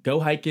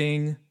go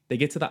hiking. They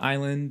get to the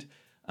island.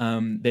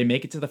 They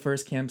make it to the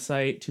first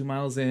campsite 2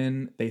 miles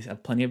in. They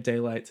have plenty of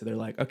daylight. So they're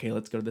like, okay,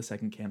 let's go to the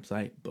second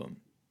campsite. Boom.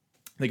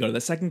 They go to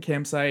the second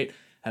campsite,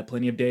 have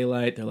plenty of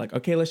daylight. They're like,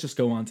 okay, let's just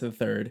go on to the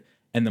third,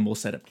 and then we'll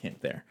set up camp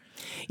there.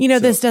 You know,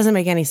 this doesn't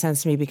make any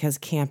sense to me because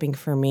camping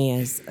for me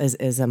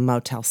is a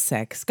Motel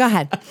 6. Go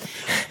ahead.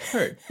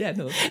 Heard. Yeah,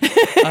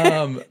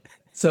 no.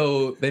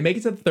 So they make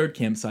it to the third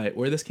campsite.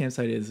 Where this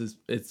campsite is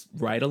it's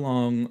right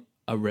along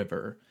a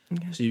river.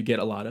 Okay. So you get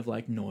a lot of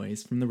like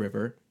noise from the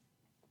river.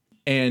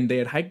 And they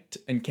had hiked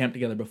and camped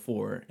together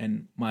before.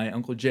 And my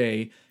Uncle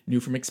Jay knew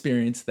from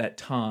experience that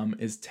Tom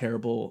is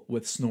terrible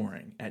with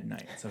snoring at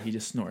night. So he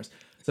just snores.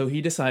 So he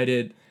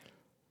decided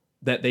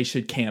that they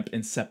should camp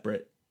in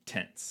separate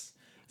tents.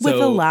 With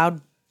So- a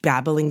loud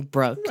babbling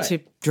brook Right. to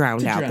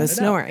drown out drown the it out.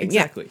 snoring.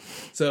 Exactly.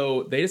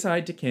 So they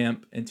decide to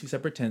camp in 2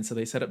 separate tents. So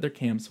they set up their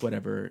camps,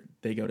 whatever.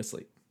 They go to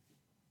sleep.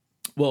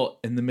 Well,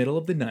 in the middle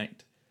of the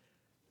night,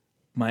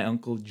 my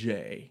Uncle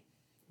Jay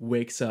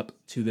wakes up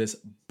to this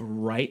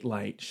bright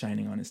light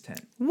shining on his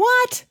tent Yeah.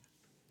 What?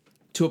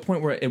 to a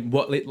point where it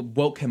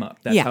woke him up.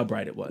 That's Yeah. how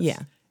bright it was. Yeah.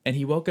 And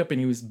he woke up and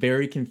he was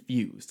very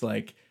confused,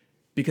 like,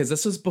 because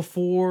this was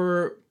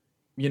before,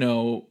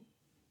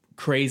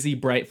 crazy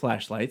bright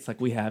flashlights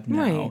like we have now.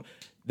 Right.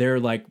 They're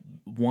like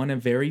one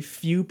of very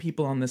few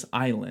people on this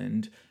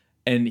island,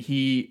 and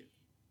he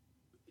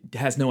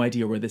has no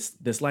idea where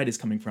this light is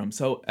coming from.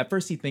 So at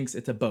first he thinks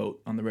it's a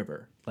boat on the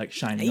river, like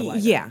shining a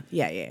light. Yeah.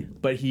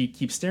 But he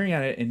keeps staring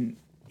at it, and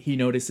he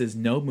notices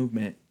no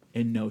movement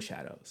and no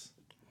shadows.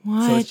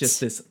 What? So it's just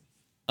this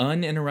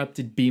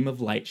uninterrupted beam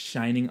of light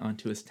shining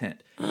onto his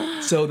tent.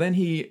 So then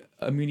he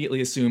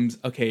immediately assumes,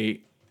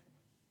 okay,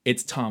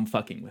 it's Tom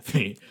fucking with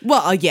me.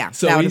 Well, yeah,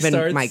 So that would he have been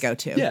starts- my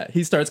go-to. Yeah,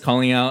 he starts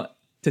calling out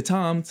to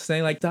Tom,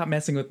 saying like, stop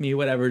messing with me,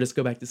 whatever, just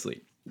go back to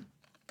sleep.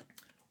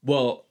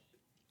 Well,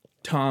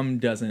 Tom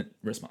doesn't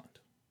respond.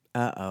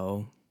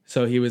 Uh-oh.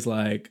 So he was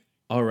like,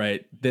 all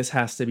right, this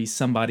has to be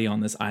somebody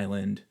on this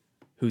island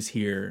who's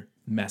here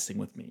messing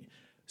with me.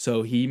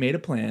 So he made a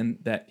plan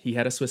that he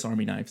had a Swiss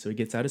Army knife. So he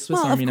gets out a Swiss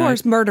Well, of Army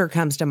course, knife. murder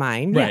comes to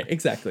mind. Right, Yeah.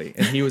 exactly.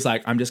 And he was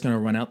like, I'm just going to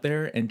run out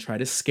there and try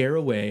to scare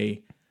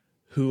away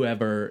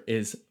whoever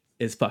is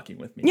fucking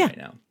with me Yeah. right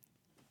now.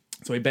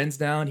 So he bends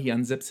down, he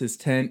unzips his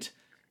tent,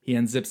 he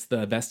unzips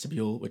the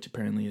vestibule, which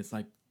apparently is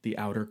like the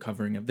outer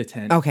covering of the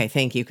tent. Okay,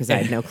 thank you, because I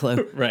had no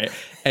clue. Right.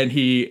 And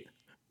he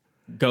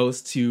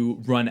goes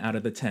to run out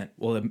of the tent.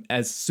 Well,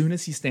 as soon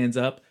as he stands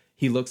up,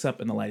 he looks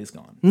up and the light is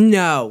gone.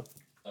 No.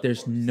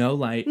 There's no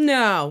light,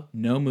 No.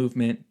 no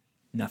movement,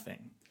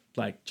 nothing.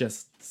 Like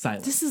just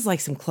silence. This is like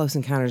some Close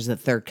Encounters of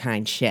the Third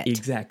Kind shit.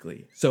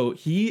 Exactly. So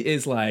he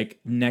is like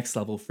next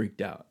level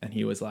freaked out. And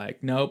he was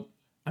like, nope,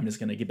 I'm just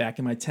going to get back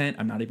in my tent.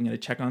 I'm not even going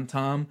to check on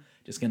Tom.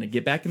 Just going to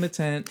get back in the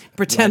tent.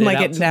 Pretend ride like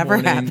out it till never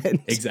morning.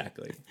 happened.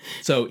 Exactly.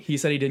 So he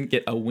said he didn't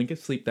get a wink of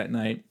sleep that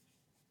night.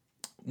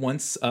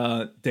 Once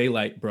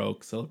daylight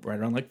broke, so right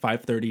around like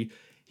 5:30,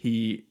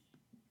 he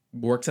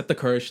works up the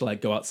courage to like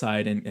go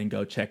outside and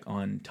go check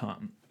on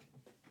Tom.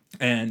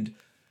 And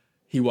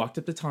he walked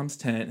up to Tom's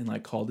tent and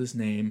like called his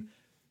name.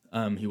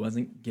 He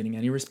wasn't getting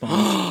any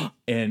response.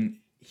 And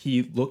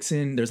he looks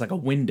in, there's like a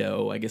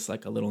window, I guess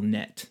like a little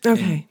net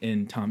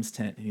in Tom's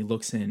tent. And he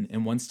looks in,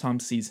 and once Tom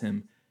sees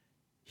him,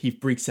 he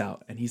freaks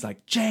out and he's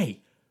like,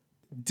 Jay,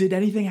 did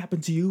anything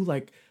happen to you?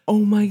 Like, Oh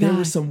my God. there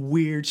was some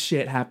weird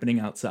shit happening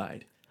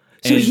outside.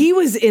 So And- he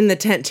was in the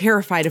tent,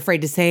 terrified,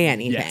 afraid to say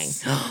anything.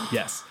 Yes.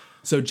 Yes.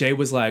 So Jay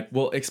was like,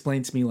 well,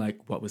 explain to me like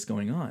what was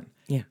going on.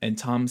 Yeah. And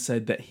Tom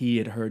said that he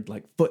had heard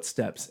like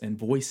footsteps and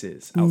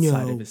voices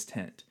outside of his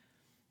tent.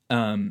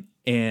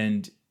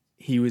 And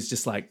he was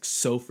just like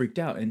so freaked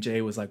out. And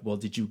Jay was like, well,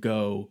 did you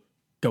go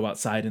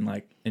outside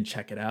and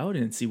check it out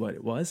and see what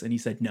it was? And he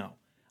said, no,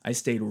 I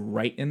stayed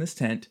right in this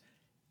tent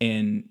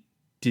and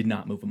did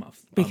not move him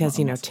off. Because,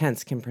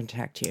 tents can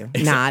protect you.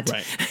 Not.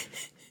 Right.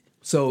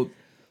 So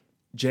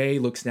Jay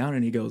looks down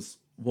and he goes,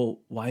 well,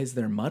 why is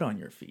there mud on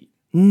your feet?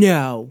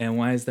 No. And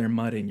why is there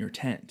mud in your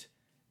tent?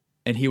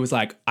 And he was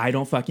like, I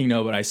don't fucking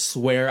know, but I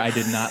swear I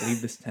did not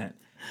leave this tent.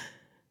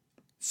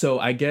 So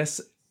I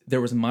guess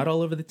there was mud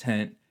all over the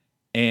tent,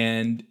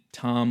 and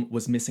Tom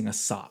was missing a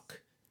sock.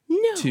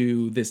 No.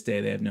 To this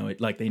day, they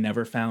have they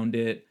never found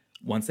it.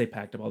 Once they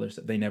packed up all their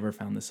stuff, they never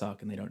found the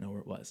sock, and they don't know where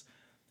it was.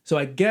 So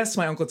I guess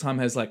my Uncle Tom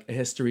has like a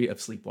history of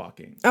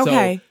sleepwalking.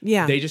 Okay, so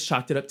yeah. They just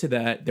chalked it up to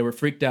that. They were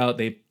freaked out.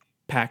 They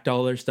packed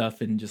all their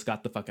stuff and just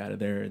got the fuck out of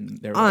there. And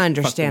they were like,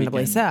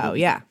 Understandably "Fuck the weekend. so,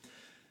 yeah.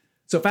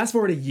 So fast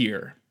forward a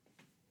year,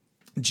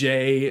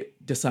 Jay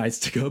decides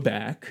to go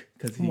back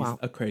because he's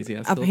a crazy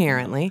ass.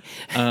 Apparently.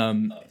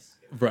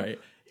 Right.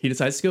 He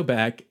decides to go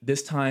back.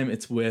 This time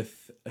it's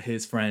with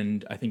his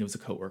friend. I think it was a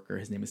coworker.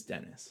 His name is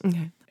Dennis.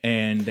 Okay.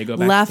 And they go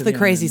back. Left to the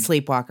crazy island.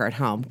 sleepwalker at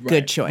home. Right,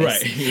 Good choice.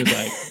 Right. He was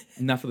like,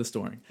 enough of the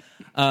storing.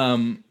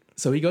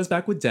 So he goes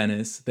back with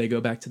Dennis. They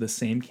go back to the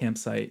same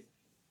campsite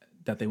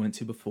that they went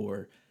to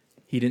before.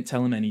 He didn't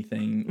tell him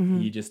anything. Mm-hmm.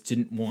 He just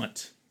didn't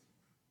want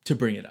to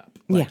bring it up.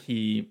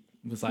 He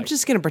was like, I'm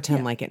just going to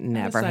pretend like it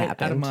never out of sight,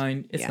 happened. out of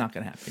mind. It's not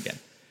going to happen again.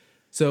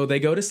 So they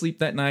go to sleep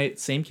that night,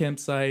 same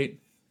campsite.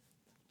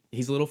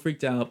 He's a little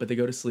freaked out, but they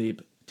go to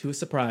sleep. To his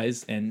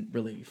surprise and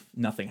relief,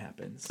 nothing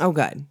happens. Oh,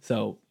 good.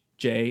 So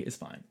Jay is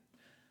fine.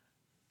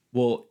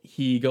 Well,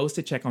 he goes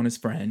to check on his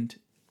friend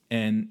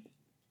and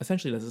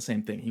essentially does the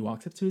same thing. He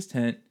walks up to his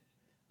tent,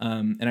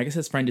 and I guess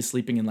his friend is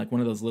sleeping in like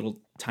one of those little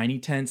tiny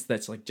tents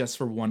that's like just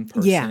for one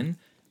person,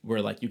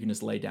 where like you can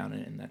just lay down in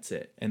it and that's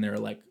it. And there are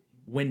like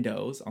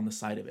windows on the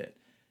side of it.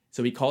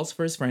 So he calls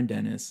for his friend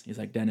Dennis. He's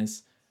like,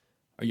 Dennis,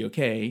 are you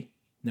okay?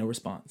 No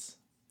response.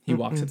 He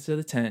walks up to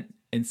the tent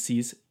and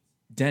sees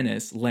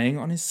Dennis laying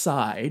on his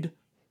side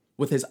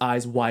with his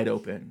eyes wide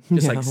open,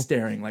 just like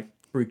staring, like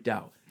freaked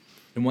out.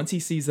 And once he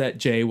sees that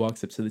Jay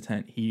walks up to the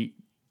tent, he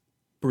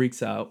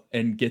freaks out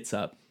and gets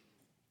up.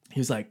 He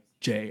was like,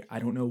 Jay, I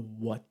don't know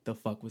what the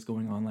fuck was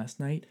going on last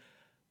night,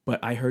 but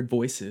I heard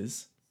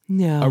voices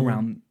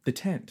around the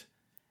tent.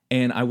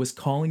 And I was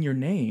calling your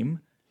name,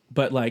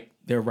 but like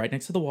they're right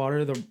next to the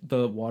water.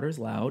 The water's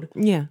loud.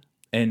 Yeah.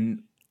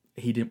 And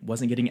he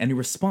wasn't getting any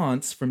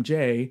response from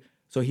Jay.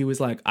 So he was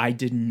like, I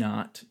did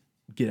not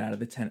get out of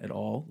the tent at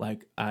all. But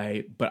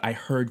I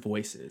heard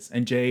voices.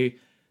 And Jay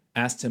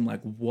asked him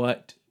like,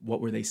 what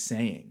were they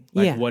saying?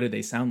 Like, what did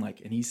they sound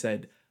like? And he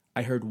said,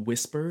 I heard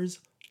whispers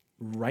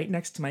right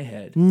next to my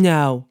head,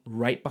 No.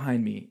 right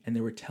behind me. And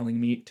they were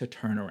telling me to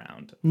turn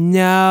around.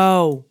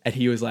 No. And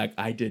he was like,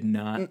 I did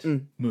not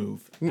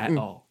move at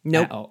all.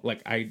 Nope. At all.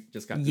 Like I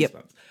just got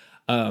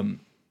goosebumps.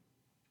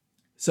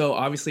 So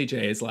obviously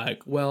Jay is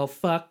like, well,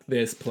 fuck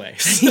this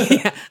place.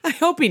 Yeah. I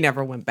hope he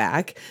never went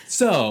back.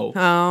 So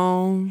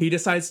Oh. he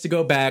decides to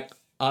go back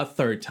a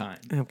third time.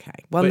 Okay.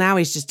 Well, now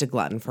he's just a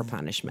glutton for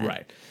punishment.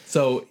 Right.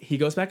 So he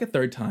goes back a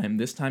third time.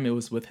 This time it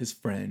was with his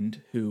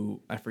friend who,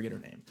 I forget her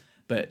name,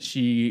 but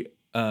she,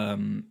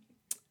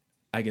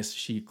 I guess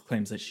she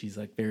claims that she's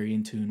like very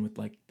in tune with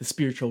like the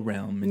spiritual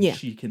realm and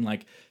she can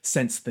like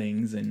sense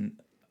things. And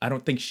I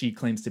don't think she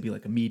claims to be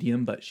like a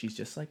medium, but she's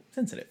just like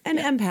sensitive. An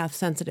empath,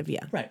 sensitive,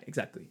 yeah. Right,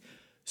 exactly.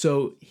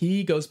 So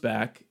he goes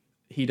back.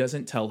 He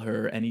doesn't tell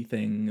her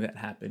anything that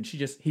happened. He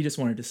just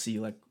wanted to see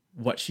like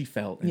what she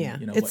felt. And, Yeah.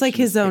 you know, It's what like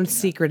she was his own picking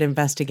up. secret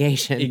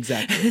investigation.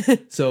 Exactly.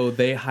 So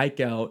they hike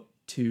out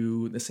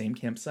to the same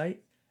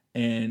campsite,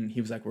 and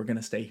he was like, "We're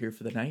gonna stay here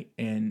for the night."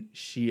 And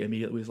she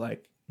immediately was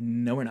like,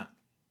 "No, we're not.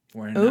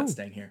 We're not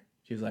staying here."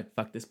 She was like,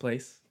 "Fuck this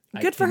place.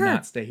 Good for her. I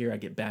cannot stay here. I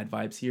get bad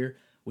vibes here.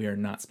 We are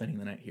not spending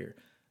the night here."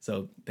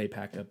 So they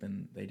pack up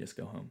and they just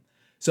go home.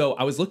 So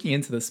I was looking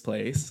into this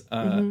place.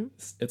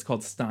 It's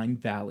called Stein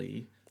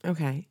Valley.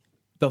 Okay.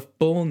 The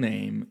full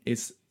name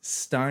is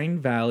Stein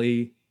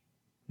Valley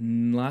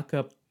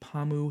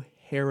Nlakapamu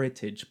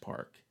Heritage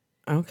Park.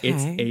 Okay.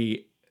 It's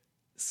a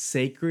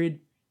sacred,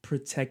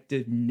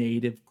 protected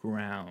native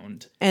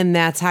ground. And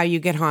that's how you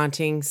get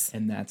hauntings.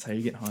 And that's how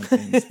you get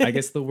hauntings. I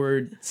guess the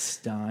word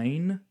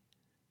Stein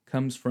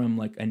comes from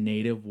like a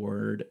native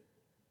word.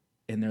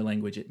 In their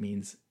language, it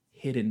means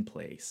hidden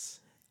place.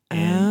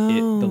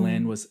 And the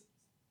land was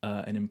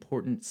an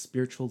important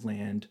spiritual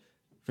land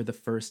for the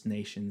First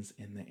Nations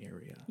in the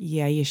area.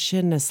 Yeah, you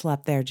shouldn't have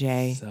slept there,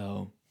 Jay.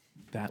 So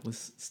that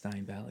was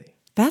Stein Valley.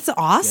 That's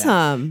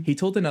awesome. He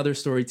told another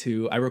story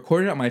too. I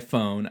recorded it on my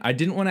phone. I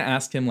didn't want to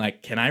ask him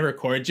like, "Can I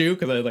record you?"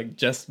 Because I like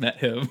just met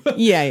him.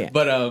 Yeah.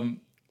 But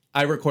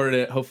I recorded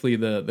it. Hopefully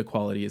the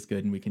quality is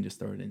good and we can just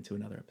throw it into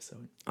another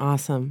episode.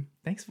 Awesome.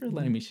 Thanks for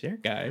letting me share,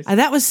 guys.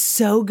 That was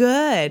so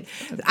good.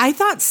 I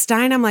thought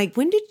Stein, I'm like,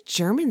 when did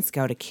Germans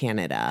go to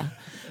Canada?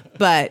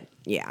 But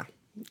yeah,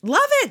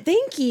 love it.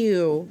 Thank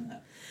you.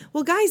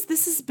 Well, guys,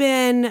 this has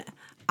been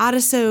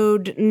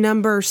Autosode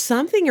number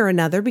something or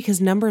another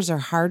because numbers are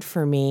hard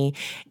for me.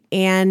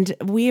 And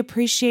we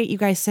appreciate you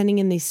guys sending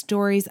in these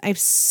stories. I have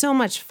so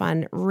much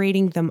fun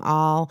reading them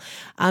all.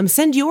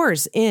 Send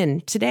yours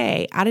in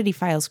today,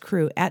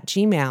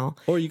 oddityfilescrew@gmail.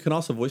 Or you can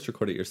also voice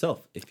record it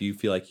yourself. If you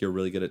feel like you're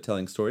really good at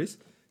telling stories,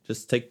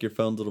 just take your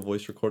phone's little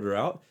voice recorder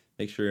out,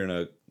 make sure you're in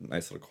a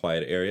nice little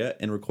quiet area,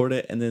 and record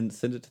it, and then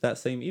send it to that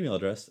same email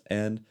address.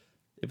 And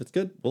if it's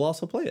good, we'll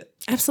also play it.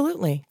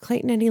 Absolutely.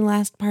 Clayton, any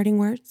last parting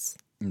words?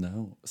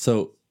 No.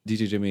 So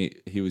DJ Jimmy,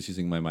 he was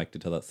using my mic to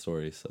tell that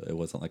story, so it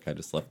wasn't like I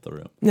just left the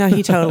room. No,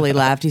 he totally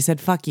left. He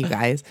said, fuck you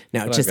guys.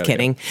 No, But just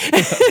kidding.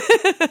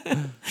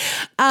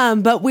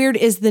 But weird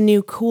is the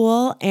new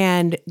cool,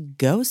 and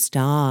ghost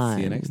on.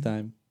 See you next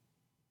time.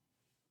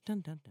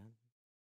 Dun, dun, dun.